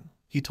crying.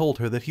 He told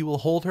her that he will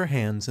hold her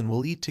hands and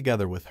will eat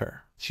together with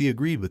her. She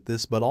agreed with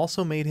this, but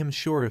also made him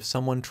sure if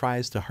someone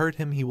tries to hurt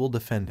him, he will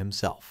defend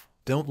himself.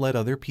 Don't let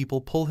other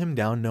people pull him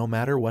down no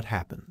matter what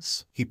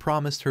happens. He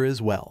promised her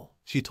as well.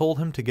 She told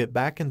him to get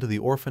back into the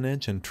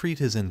orphanage and treat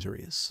his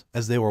injuries.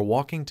 As they were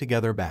walking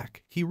together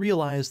back, he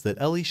realized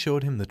that Ellie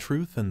showed him the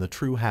truth and the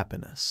true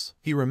happiness.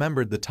 He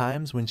remembered the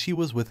times when she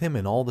was with him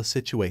in all the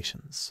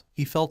situations.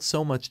 He felt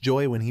so much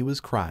joy when he was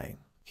crying.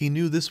 He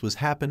knew this was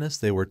happiness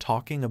they were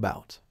talking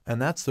about.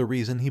 And that's the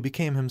reason he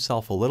became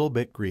himself a little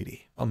bit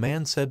greedy. A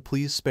man said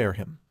please spare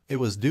him. It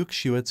was Duke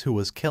Shuitz who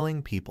was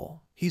killing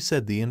people. He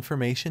said the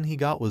information he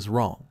got was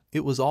wrong.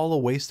 It was all a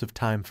waste of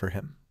time for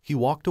him. He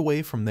walked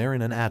away from there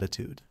in an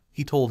attitude.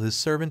 He told his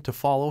servant to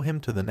follow him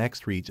to the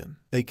next region.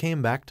 They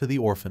came back to the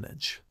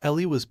orphanage.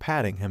 Ellie was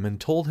patting him and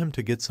told him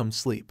to get some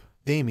sleep.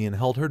 Damien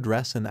held her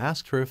dress and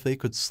asked her if they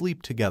could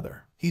sleep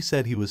together. He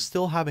said he was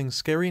still having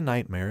scary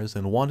nightmares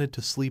and wanted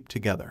to sleep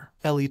together.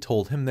 Ellie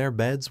told him their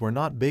beds were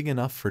not big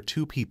enough for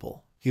two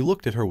people. He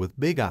looked at her with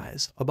big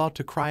eyes, about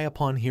to cry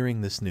upon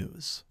hearing this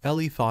news.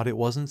 Ellie thought it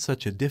wasn't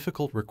such a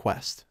difficult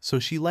request, so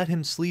she let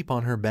him sleep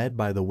on her bed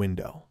by the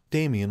window.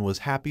 Damien was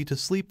happy to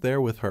sleep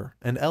there with her,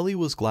 and Ellie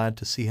was glad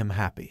to see him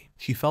happy.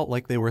 She felt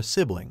like they were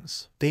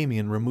siblings.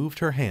 Damien removed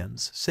her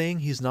hands, saying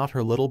he's not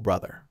her little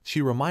brother. She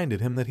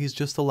reminded him that he's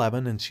just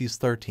 11 and she's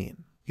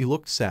 13. He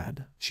looked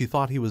sad. She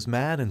thought he was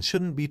mad and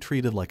shouldn't be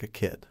treated like a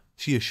kid.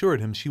 She assured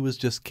him she was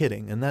just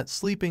kidding and that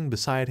sleeping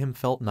beside him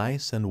felt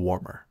nice and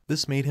warmer.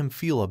 This made him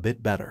feel a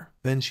bit better.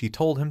 Then she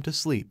told him to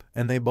sleep,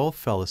 and they both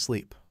fell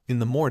asleep. In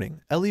the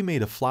morning, Ellie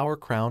made a flower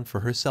crown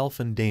for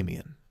herself and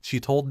Damien. She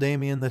told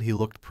Damien that he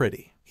looked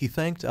pretty. He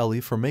thanked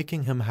Ellie for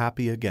making him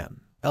happy again.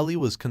 Ellie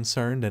was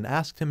concerned and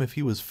asked him if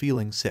he was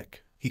feeling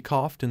sick. He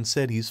coughed and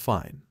said he's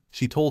fine.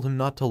 She told him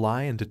not to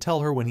lie and to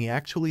tell her when he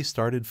actually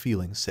started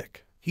feeling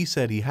sick. He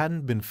said he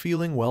hadn't been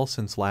feeling well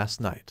since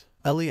last night.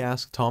 Ellie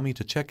asked Tommy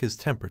to check his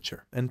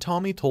temperature, and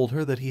Tommy told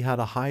her that he had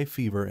a high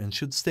fever and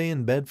should stay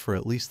in bed for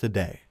at least a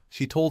day.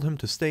 She told him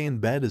to stay in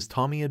bed as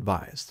Tommy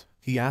advised.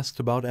 He asked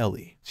about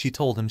Ellie. She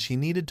told him she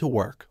needed to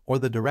work, or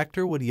the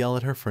director would yell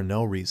at her for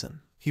no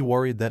reason. He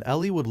worried that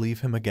Ellie would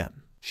leave him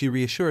again. She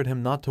reassured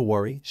him not to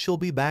worry, she'll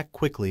be back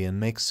quickly and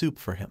make soup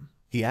for him.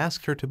 He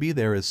asked her to be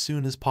there as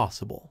soon as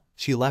possible.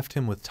 She left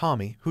him with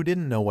Tommy, who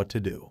didn't know what to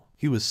do.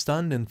 He was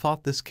stunned and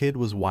thought this kid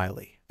was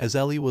wily. As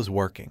Ellie was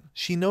working,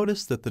 she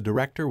noticed that the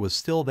director was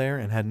still there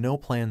and had no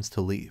plans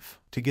to leave.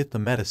 To get the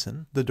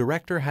medicine, the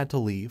director had to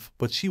leave,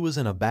 but she was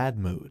in a bad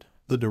mood.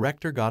 The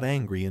director got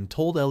angry and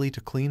told Ellie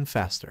to clean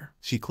faster.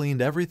 She cleaned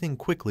everything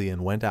quickly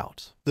and went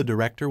out. The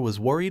director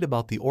was worried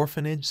about the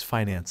orphanage's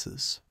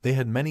finances. They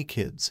had many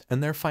kids,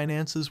 and their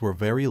finances were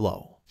very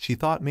low. She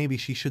thought maybe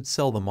she should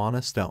sell the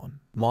Manhwa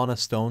stone. Manhwa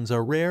stones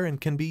are rare and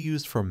can be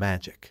used for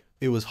magic.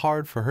 It was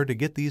hard for her to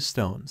get these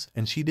stones,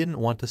 and she didn't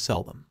want to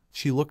sell them.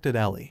 She looked at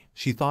Ellie.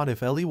 She thought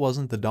if Ellie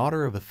wasn't the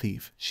daughter of a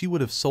thief, she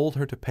would have sold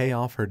her to pay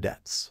off her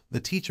debts. The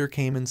teacher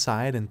came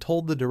inside and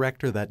told the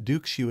director that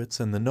Duke Shuitz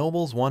and the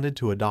nobles wanted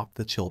to adopt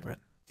the children.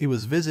 He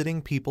was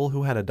visiting people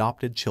who had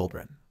adopted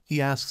children.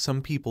 He asked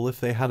some people if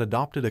they had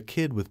adopted a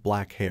kid with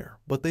black hair,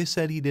 but they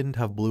said he didn't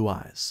have blue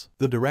eyes.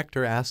 The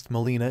director asked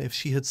Melina if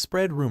she had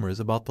spread rumors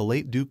about the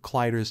late Duke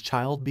Kleider's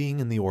child being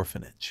in the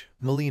orphanage.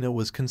 Melina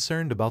was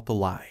concerned about the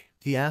lie.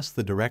 He asked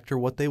the director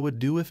what they would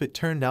do if it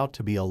turned out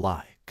to be a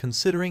lie,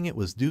 considering it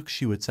was Duke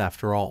Shuitz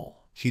after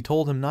all. She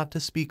told him not to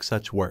speak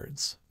such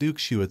words. Duke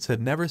Shuitz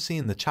had never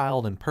seen the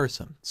child in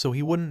person, so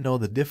he wouldn't know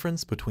the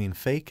difference between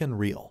fake and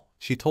real.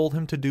 She told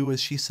him to do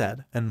as she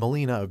said, and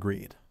Melina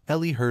agreed.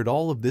 Ellie heard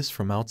all of this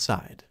from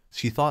outside.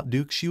 She thought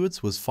Duke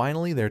Shuitz was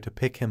finally there to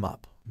pick him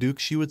up. Duke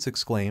Shuitz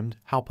exclaimed,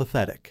 "How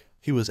pathetic."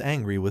 He was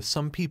angry with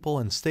some people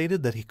and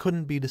stated that he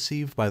couldn't be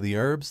deceived by the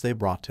herbs they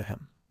brought to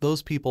him.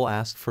 Those people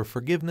asked for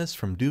forgiveness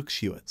from Duke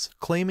Shuitz,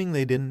 claiming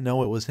they didn't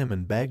know it was him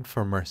and begged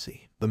for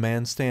mercy. The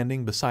man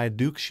standing beside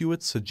Duke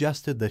Shuitz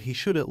suggested that he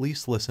should at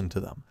least listen to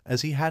them,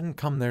 as he hadn't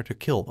come there to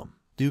kill them.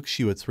 Duke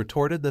Shuitz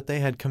retorted that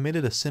they had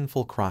committed a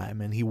sinful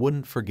crime and he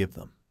wouldn't forgive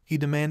them. He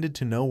demanded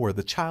to know where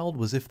the child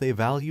was if they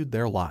valued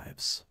their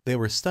lives. They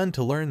were stunned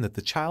to learn that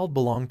the child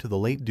belonged to the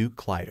late Duke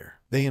Kleider.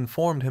 They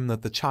informed him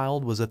that the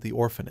child was at the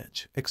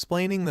orphanage,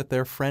 explaining that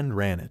their friend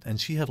ran it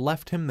and she had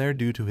left him there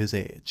due to his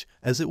age,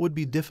 as it would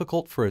be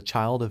difficult for a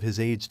child of his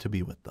age to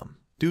be with them.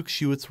 Duke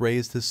Shuitz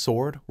raised his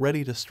sword,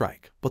 ready to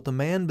strike, but the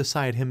man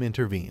beside him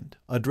intervened,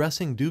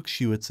 addressing Duke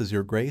Shuitz as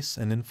Your Grace,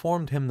 and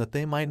informed him that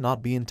they might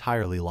not be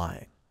entirely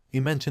lying. He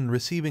mentioned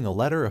receiving a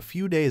letter a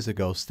few days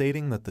ago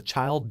stating that the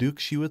child Duke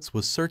Shuitz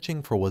was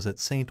searching for was at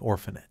Saint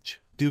Orphanage.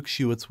 Duke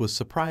Shuitz was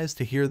surprised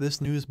to hear this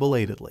news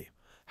belatedly,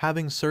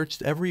 having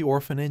searched every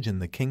orphanage in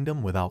the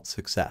kingdom without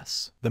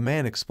success. The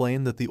man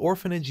explained that the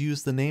orphanage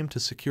used the name to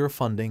secure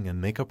funding and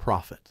make a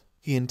profit.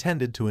 He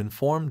intended to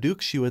inform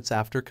Duke Shuitz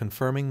after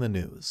confirming the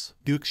news.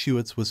 Duke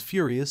Shuitz was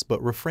furious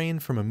but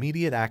refrained from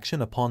immediate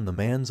action upon the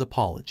man's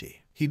apology.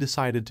 He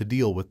decided to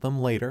deal with them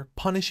later,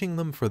 punishing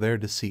them for their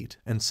deceit,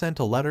 and sent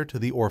a letter to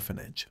the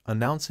orphanage,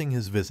 announcing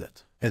his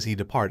visit. As he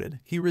departed,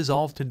 he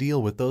resolved to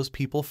deal with those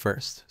people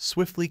first,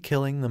 swiftly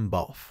killing them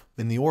both.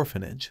 In the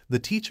orphanage, the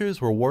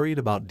teachers were worried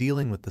about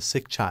dealing with the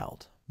sick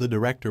child. The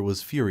director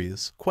was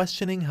furious,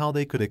 questioning how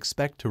they could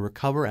expect to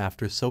recover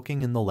after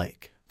soaking in the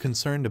lake.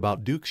 Concerned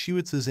about Duke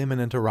Shuitz's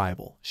imminent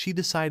arrival, she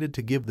decided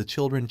to give the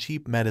children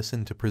cheap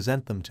medicine to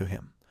present them to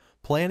him,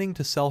 planning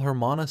to sell her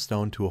Manhwa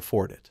stone to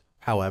afford it.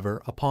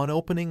 However, upon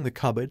opening the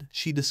cupboard,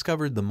 she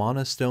discovered the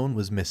Manhwa stone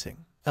was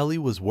missing. Ellie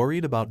was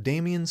worried about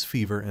Damien's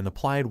fever and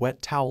applied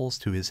wet towels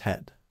to his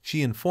head.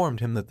 She informed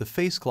him that the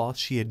face cloth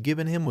she had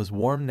given him was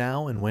warm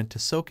now and went to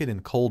soak it in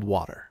cold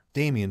water.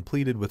 Damien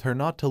pleaded with her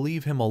not to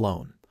leave him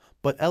alone,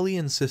 but Ellie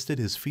insisted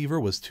his fever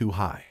was too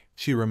high.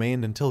 She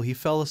remained until he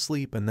fell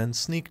asleep and then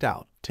sneaked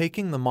out,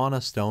 taking the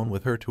Manhwa stone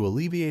with her to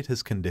alleviate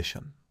his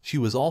condition. She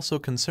was also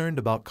concerned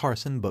about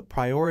Carson but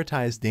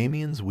prioritized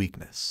Damien's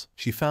weakness.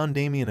 She found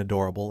Damien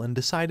adorable and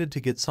decided to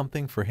get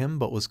something for him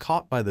but was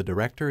caught by the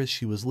director as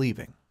she was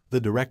leaving. The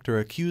director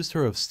accused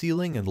her of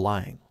stealing and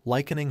lying,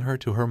 likening her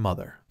to her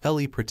mother.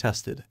 Ellie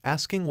protested,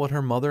 asking what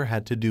her mother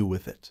had to do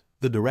with it.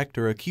 The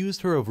director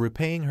accused her of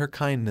repaying her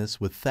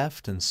kindness with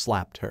theft and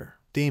slapped her.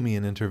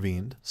 Damien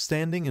intervened,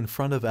 standing in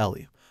front of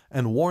Ellie,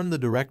 and warned the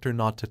director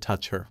not to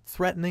touch her,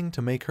 threatening to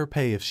make her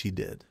pay if she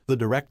did. The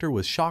director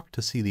was shocked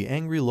to see the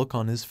angry look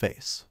on his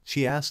face.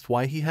 She asked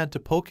why he had to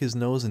poke his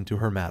nose into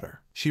her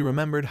matter. She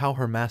remembered how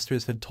her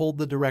masters had told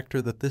the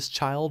director that this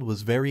child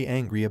was very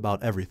angry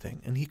about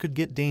everything and he could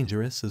get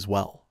dangerous as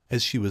well.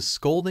 As she was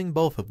scolding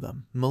both of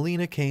them,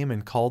 Melina came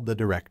and called the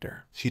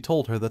director. She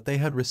told her that they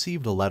had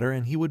received a letter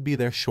and he would be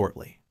there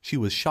shortly. She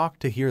was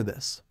shocked to hear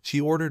this. She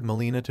ordered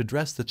Melina to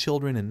dress the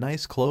children in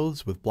nice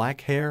clothes with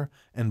black hair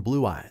and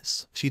blue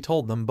eyes. She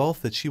told them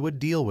both that she would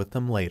deal with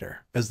them later.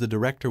 As the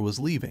director was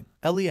leaving,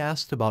 Ellie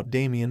asked about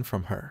Damien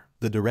from her.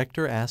 The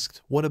director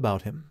asked, "What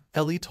about him?"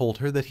 Ellie told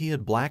her that he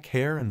had black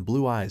hair and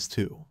blue eyes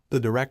too. The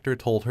director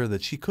told her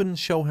that she couldn't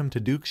show him to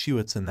Duke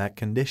Shuitz in that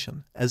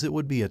condition, as it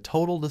would be a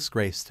total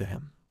disgrace to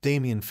him.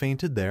 Damien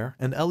fainted there,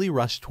 and Ellie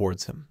rushed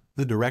towards him.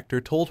 The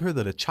director told her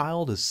that a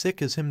child as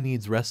sick as him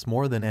needs rest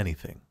more than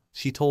anything.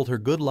 She told her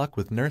good luck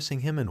with nursing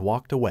him and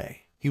walked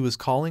away. He was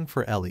calling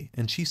for Ellie,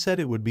 and she said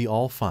it would be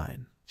all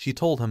fine. She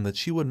told him that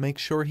she would make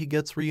sure he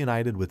gets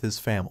reunited with his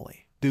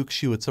family. Duke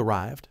Shuitz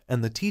arrived,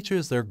 and the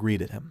teachers there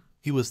greeted him.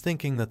 He was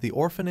thinking that the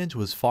orphanage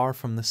was far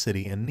from the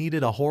city and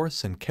needed a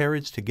horse and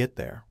carriage to get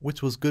there,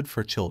 which was good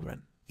for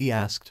children. He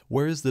asked,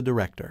 "Where is the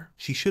director?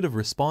 She should have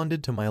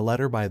responded to my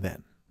letter by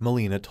then."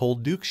 Melina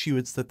told Duke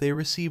Shiwitz that they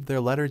received their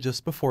letter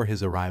just before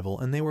his arrival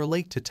and they were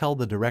late to tell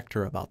the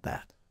director about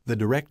that. The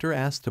director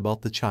asked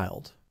about the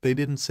child. They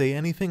didn't say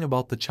anything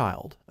about the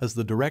child, as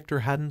the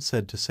director hadn't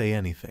said to say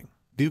anything.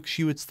 Duke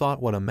Shiwitz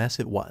thought what a mess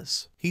it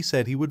was. He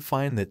said he would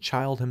find that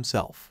child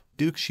himself.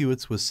 Duke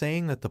Shiwitz was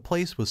saying that the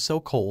place was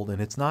so cold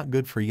and it's not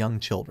good for young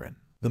children.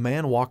 The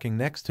man walking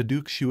next to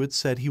Duke Shiwitz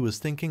said he was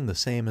thinking the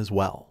same as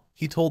well.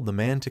 He told the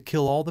man to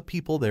kill all the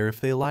people there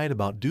if they lied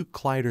about Duke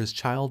Kleider's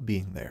child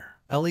being there.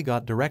 Ellie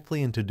got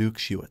directly into Duke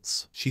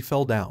Shiwitz. She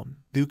fell down.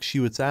 Duke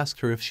Shiwitz asked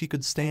her if she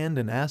could stand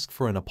and asked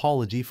for an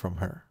apology from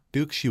her.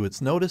 Duke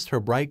Shiwitz noticed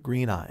her bright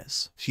green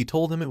eyes. She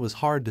told him it was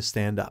hard to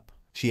stand up.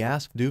 She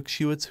asked Duke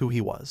Shiwitz who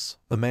he was.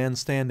 The man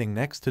standing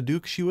next to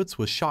Duke Shiwitz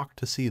was shocked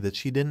to see that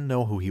she didn't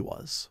know who he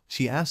was.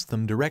 She asked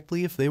them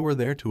directly if they were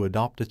there to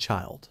adopt a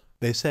child.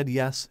 They said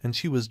yes, and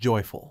she was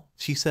joyful.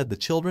 She said the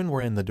children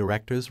were in the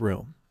director's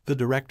room. The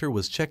director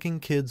was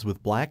checking kids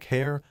with black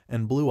hair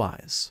and blue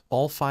eyes.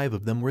 All 5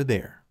 of them were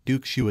there.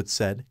 Duke Shiwitz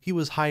said, "He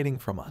was hiding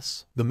from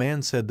us." The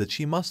man said that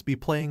she must be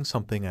playing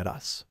something at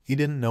us. He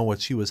didn't know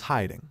what she was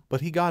hiding,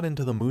 but he got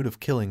into the mood of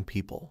killing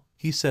people.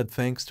 He said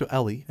thanks to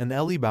Ellie, and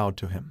Ellie bowed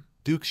to him.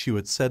 Duke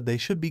Shiwitz said they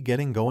should be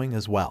getting going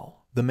as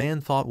well. The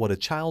man thought what a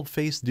child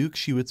faced Duke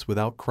Shiwitz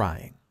without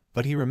crying.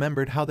 But he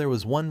remembered how there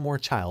was one more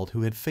child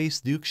who had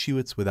faced Duke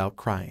Shiwitz without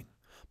crying.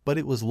 But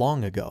it was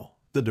long ago.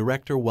 The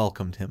director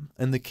welcomed him,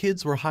 and the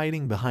kids were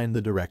hiding behind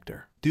the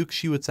director. Duke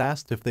Shiwitz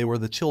asked if they were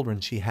the children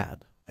she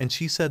had. And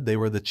she said they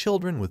were the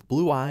children with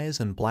blue eyes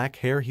and black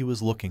hair he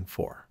was looking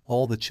for.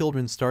 All the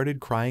children started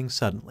crying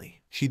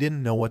suddenly. She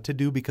didn't know what to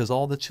do because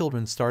all the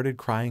children started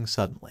crying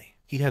suddenly.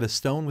 He had a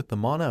stone with the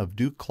mana of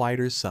Duke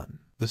Kleider's son.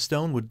 The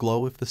stone would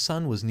glow if the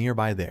sun was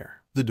nearby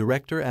there. The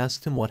director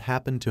asked him what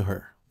happened to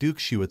her. Duke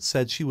Shiwitz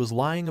said she was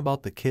lying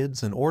about the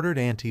kids and ordered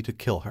Auntie to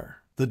kill her.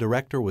 The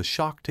director was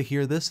shocked to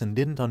hear this and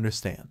didn't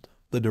understand.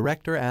 The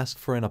director asked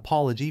for an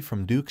apology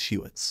from Duke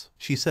Shiwitz.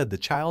 She said the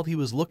child he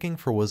was looking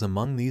for was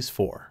among these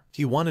 4.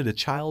 He wanted a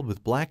child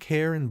with black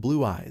hair and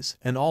blue eyes,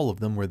 and all of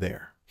them were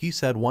there. He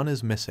said one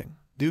is missing.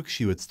 Duke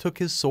Shiwitz took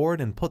his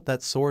sword and put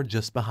that sword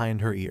just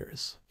behind her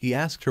ears. He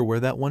asked her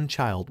where that one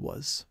child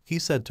was. He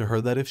said to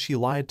her that if she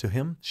lied to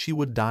him, she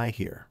would die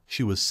here.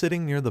 She was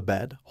sitting near the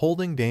bed,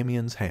 holding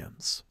Damien's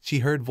hands. She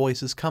heard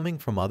voices coming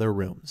from other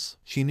rooms.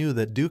 She knew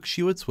that Duke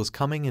Shiwitz was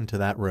coming into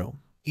that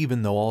room.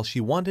 Even though all she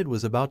wanted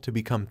was about to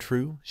become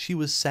true, she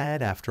was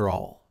sad after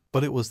all.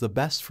 But it was the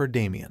best for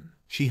Damien.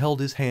 She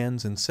held his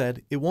hands and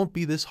said, "It won't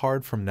be this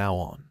hard from now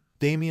on."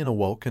 Damien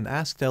awoke and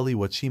asked Ellie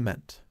what she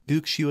meant.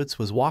 Duke Shiwitz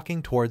was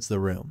walking towards the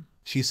room.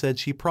 She said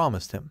she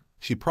promised him.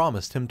 She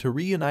promised him to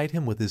reunite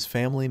him with his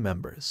family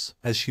members.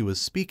 As she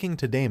was speaking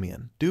to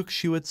Damien, Duke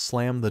Shiwitz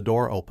slammed the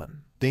door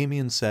open.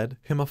 Damien said,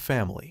 "Him a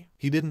family."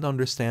 He didn't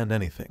understand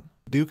anything.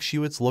 Duke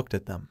Shiwitz looked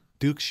at them.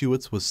 Duke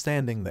Shiwitz was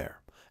standing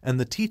there, and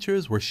the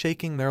teachers were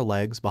shaking their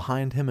legs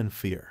behind him in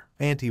fear.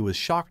 Auntie was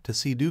shocked to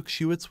see Duke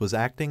Shiwitz was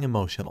acting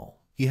emotional.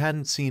 He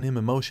hadn't seen him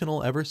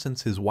emotional ever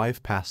since his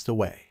wife passed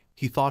away.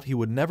 He thought he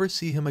would never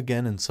see him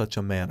again in such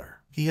a manner.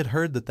 He had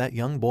heard that that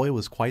young boy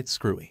was quite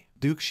screwy.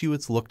 Duke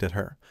Shiwitz looked at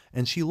her,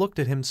 and she looked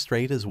at him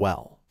straight as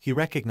well. He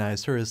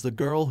recognized her as the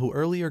girl who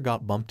earlier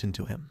got bumped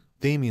into him.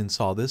 Damien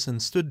saw this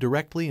and stood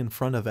directly in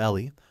front of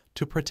Ellie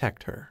to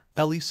protect her.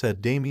 Ellie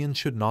said Damien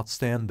should not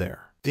stand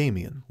there.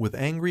 Damien, with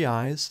angry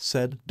eyes,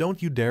 said,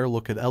 "Don't you dare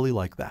look at Ellie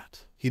like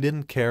that." He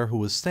didn't care who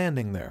was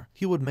standing there.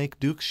 He would make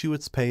Duke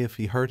Shiwitz pay if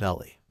he hurt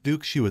Ellie.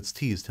 Duke Shiwitz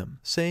teased him,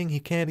 saying he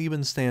can't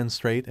even stand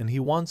straight and he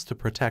wants to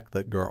protect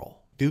that girl.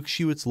 Duke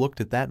Shiwitz looked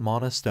at that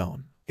mana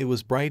stone. It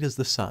was bright as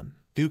the sun.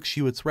 Duke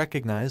Shiwitz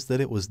recognized that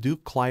it was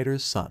Duke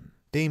Kleider's son.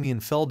 Damien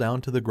fell down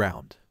to the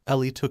ground.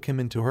 Ellie took him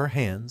into her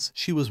hands.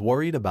 She was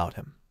worried about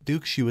him.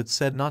 Duke Shiwitz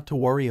said not to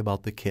worry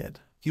about the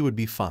kid. He would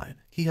be fine.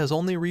 He has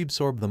only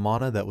reabsorbed the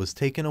mana that was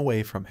taken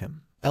away from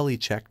him. Ellie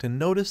checked and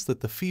noticed that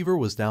the fever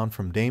was down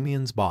from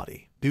Damien's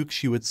body. Duke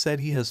Shiwitz said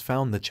he has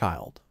found the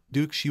child.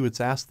 Duke Shiwitz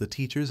asked the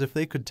teachers if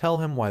they could tell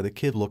him why the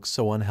kid looked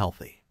so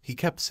unhealthy. He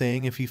kept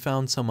saying if he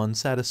found some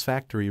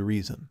unsatisfactory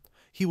reason,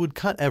 he would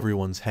cut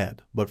everyone's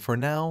head, but for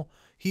now,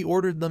 he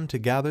ordered them to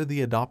gather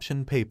the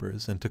adoption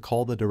papers and to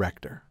call the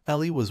director.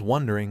 Ellie was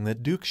wondering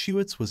that Duke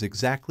Shiwitz was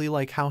exactly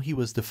like how he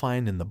was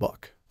defined in the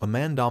book. A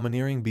man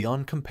domineering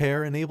beyond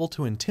compare and able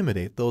to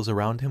intimidate those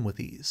around him with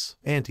ease.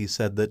 Auntie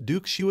said that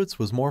Duke Shiwitz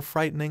was more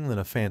frightening than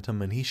a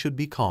phantom and he should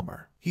be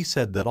calmer. He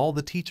said that all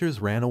the teachers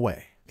ran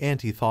away.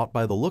 Auntie thought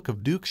by the look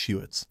of Duke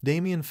Shiwitz,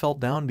 Damien felt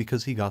down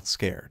because he got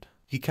scared.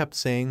 He kept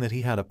saying that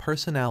he had a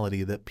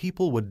personality that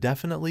people would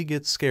definitely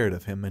get scared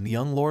of him and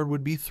young Lord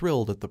would be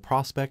thrilled at the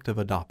prospect of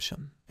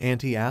adoption.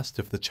 Auntie asked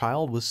if the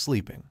child was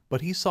sleeping,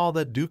 but he saw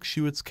that Duke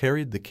Shiwitz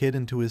carried the kid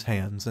into his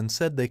hands and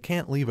said they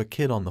can't leave a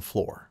kid on the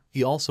floor.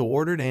 He also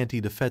ordered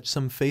Auntie to fetch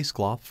some face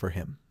cloth for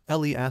him.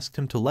 Ellie asked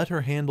him to let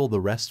her handle the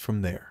rest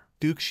from there.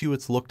 Duke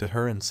Shuitz looked at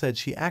her and said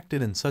she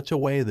acted in such a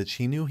way that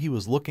she knew he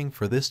was looking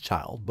for this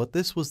child, but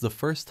this was the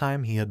first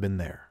time he had been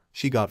there.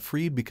 She got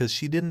freed because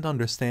she didn't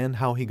understand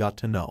how he got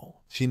to know.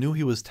 She knew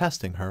he was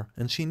testing her,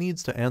 and she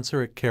needs to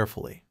answer it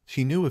carefully.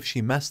 She knew if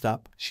she messed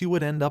up, she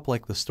would end up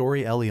like the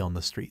story Ellie on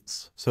the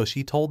streets. So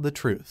she told the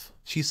truth.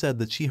 She said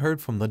that she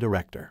heard from the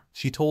director.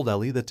 She told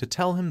Ellie that to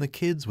tell him the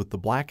kids with the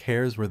black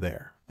hairs were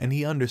there, and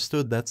he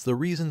understood that's the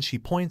reason she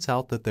points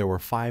out that there were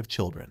 5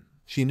 children.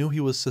 She knew he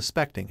was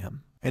suspecting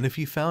him, and if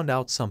he found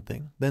out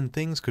something, then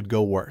things could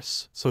go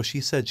worse. So she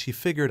said she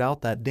figured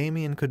out that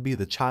Damien could be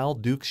the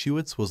child Duke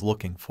Shuitz was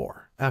looking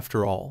for.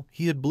 After all,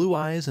 he had blue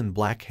eyes and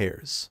black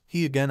hairs.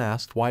 He again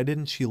asked why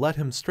didn't she let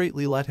him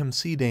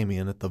see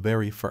Damien at the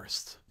very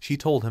first. She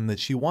told him that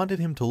she wanted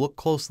him to look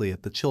closely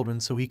at the children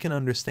so he can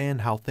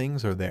understand how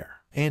things are there.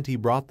 Auntie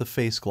brought the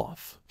face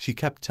cloth. She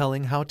kept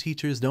telling how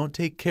teachers don't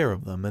take care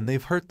of them and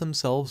they've hurt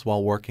themselves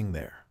while working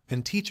there.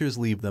 And teachers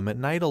leave them at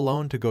night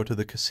alone to go to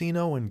the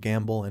casino and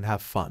gamble and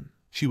have fun.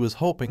 She was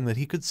hoping that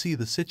he could see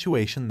the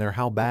situation there,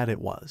 how bad it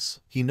was.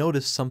 He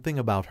noticed something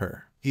about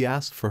her. He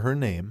asked for her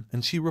name,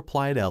 and she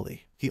replied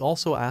Ellie. He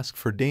also asked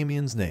for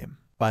Damien's name.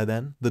 By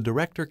then, the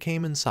director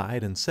came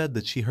inside and said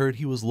that she heard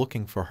he was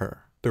looking for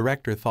her.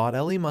 Director thought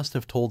Ellie must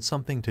have told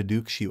something to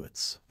Duke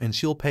Shuitz, and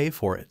she'll pay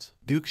for it.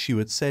 Duke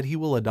Shuitz said he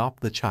will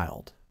adopt the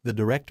child. The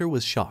director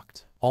was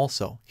shocked.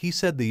 Also, he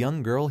said the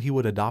young girl he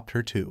would adopt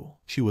her too.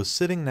 She was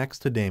sitting next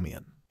to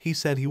Damien. He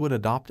said he would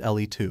adopt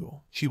Ellie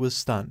too. She was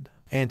stunned.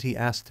 Auntie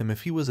asked him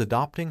if he was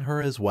adopting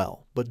her as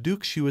well, but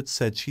Duke Shuitz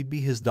said she'd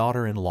be his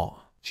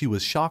daughter-in-law. She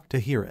was shocked to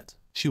hear it.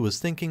 She was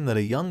thinking that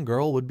a young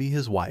girl would be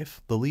his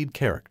wife, the lead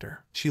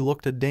character. She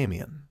looked at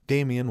Damien.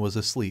 Damien was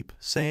asleep,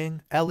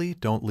 saying, "Ellie,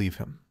 don't leave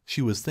him."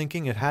 She was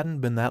thinking it hadn't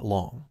been that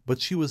long,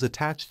 but she was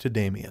attached to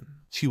Damien.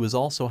 She was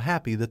also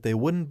happy that they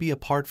wouldn't be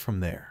apart from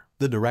there.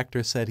 The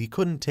director said he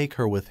couldn't take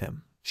her with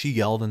him. She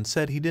yelled and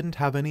said he didn't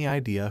have any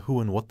idea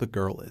who and what the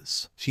girl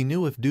is. She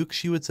knew if Duke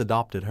Shuitz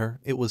adopted her,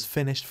 it was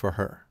finished for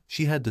her.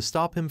 She had to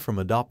stop him from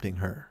adopting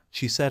her.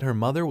 She said her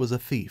mother was a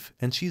thief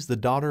and she's the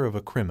daughter of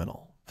a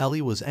criminal.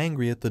 Ellie was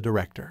angry at the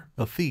director.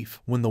 A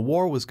thief. When the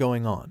war was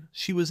going on,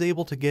 she was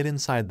able to get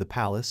inside the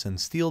palace and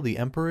steal the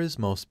emperor's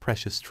most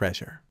precious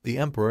treasure. The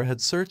emperor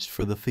had searched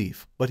for the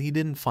thief, but he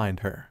didn't find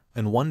her.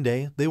 And one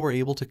day, they were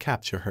able to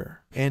capture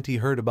her. Auntie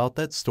heard about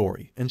that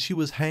story and she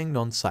was hanged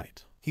on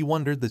sight. He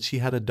wondered that she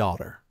had a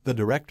daughter. The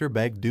director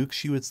begged Duke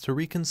Shuitz to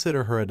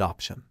reconsider her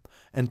adoption,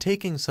 and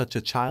taking such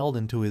a child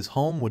into his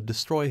home would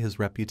destroy his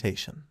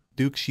reputation.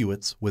 Duke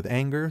Shuitz, with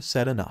anger,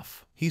 said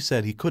enough. He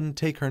said he couldn't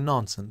take her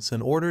nonsense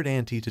and ordered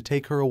Auntie to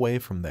take her away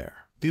from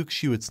there. Duke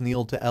Shuitz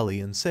kneeled to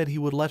Ellie and said he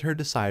would let her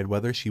decide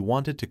whether she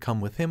wanted to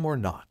come with him or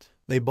not.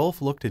 They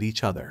both looked at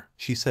each other.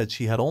 She said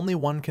she had only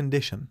one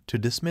condition, to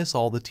dismiss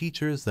all the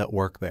teachers that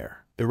work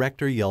there.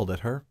 Director yelled at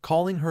her,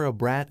 calling her a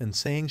brat and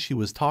saying she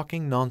was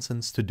talking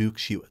nonsense to Duke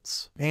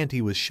Shuitz.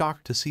 Auntie was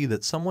shocked to see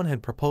that someone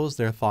had proposed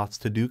their thoughts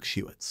to Duke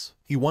Shuitz.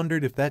 He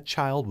wondered if that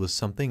child was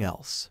something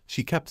else.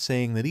 She kept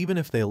saying that even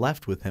if they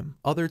left with him,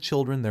 other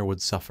children there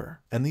would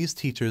suffer, and these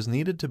teachers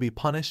needed to be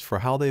punished for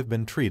how they've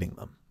been treating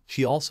them.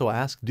 She also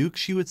asked Duke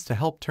Shuitz to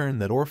help turn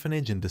that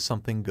orphanage into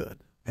something good.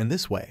 And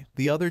this way,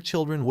 the other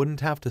children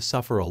wouldn't have to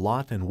suffer a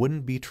lot and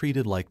wouldn't be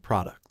treated like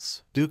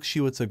products. Duke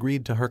Shuitz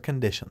agreed to her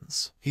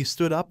conditions. He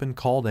stood up and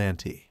called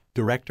Auntie.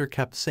 Director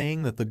kept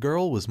saying that the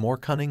girl was more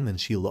cunning than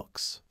she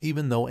looks.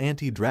 Even though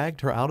Auntie dragged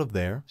her out of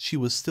there, she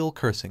was still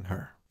cursing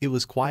her. It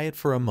was quiet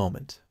for a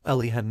moment.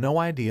 Ellie had no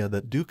idea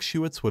that Duke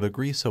Shuitz would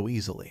agree so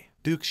easily.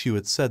 Duke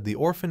Shuitz said the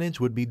orphanage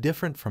would be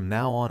different from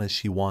now on as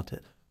she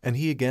wanted. And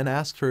he again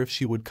asked her if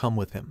she would come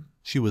with him.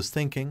 She was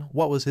thinking,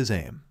 what was his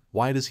aim?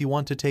 Why does he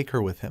want to take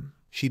her with him?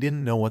 She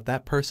didn't know what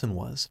that person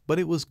was, but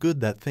it was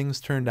good that things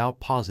turned out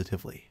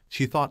positively.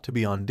 She thought to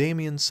be on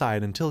Damien's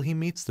side until he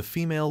meets the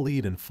female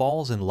lead and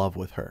falls in love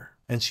with her,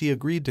 and she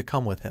agreed to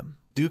come with him.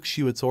 Duke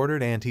Shuitz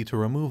ordered Auntie to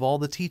remove all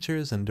the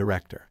teachers and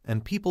director,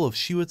 and people of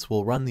Shuitz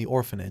will run the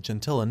orphanage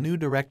until a new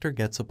director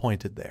gets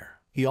appointed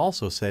there. He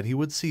also said he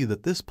would see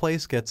that this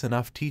place gets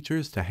enough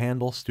teachers to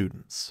handle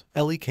students.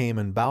 Ellie came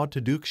and bowed to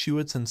Duke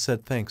Shuitz and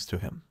said thanks to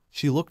him.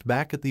 She looked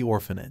back at the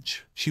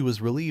orphanage. She was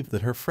relieved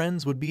that her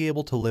friends would be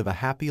able to live a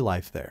happy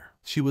life there.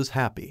 She was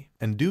happy,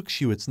 and Duke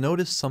Shuitz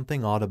noticed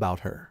something odd about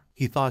her.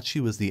 He thought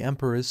she was the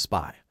Emperor's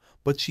spy,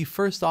 but she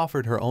first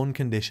offered her own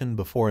condition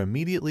before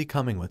immediately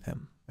coming with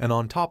him. And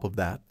on top of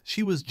that,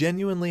 she was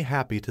genuinely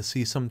happy to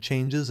see some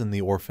changes in the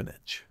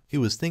orphanage. He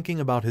was thinking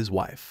about his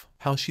wife,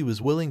 how she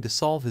was willing to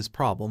solve his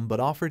problem but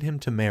offered him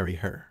to marry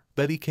her.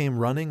 Betty came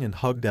running and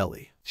hugged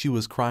Ellie. She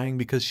was crying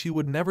because she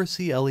would never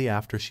see Ellie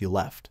after she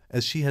left,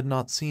 as she had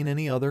not seen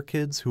any other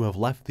kids who have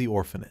left the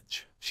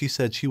orphanage. She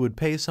said she would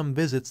pay some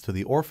visits to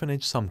the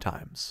orphanage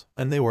sometimes,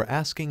 and they were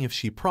asking if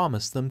she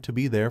promised them to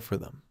be there for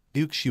them.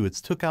 Duke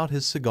Shuitz took out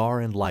his cigar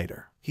and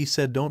lighter. He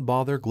said don't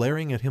bother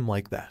glaring at him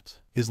like that.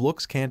 His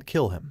looks can't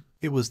kill him.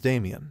 It was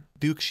Damien.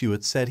 Duke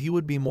Shuitz said he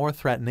would be more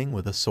threatening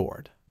with a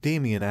sword.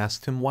 Damien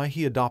asked him why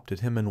he adopted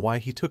him and why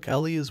he took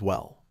Ellie as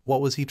well.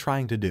 What was he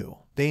trying to do?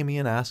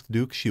 Damien asked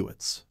Duke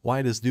Schuetz.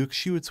 Why does Duke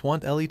Schuetz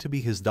want Ellie to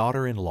be his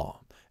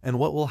daughter-in-law? And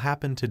what will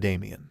happen to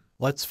Damien?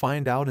 Let's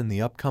find out in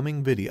the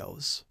upcoming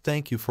videos.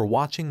 Thank you for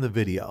watching the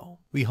video.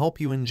 We hope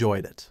you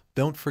enjoyed it.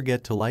 Don't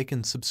forget to like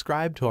and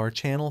subscribe to our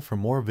channel for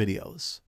more videos.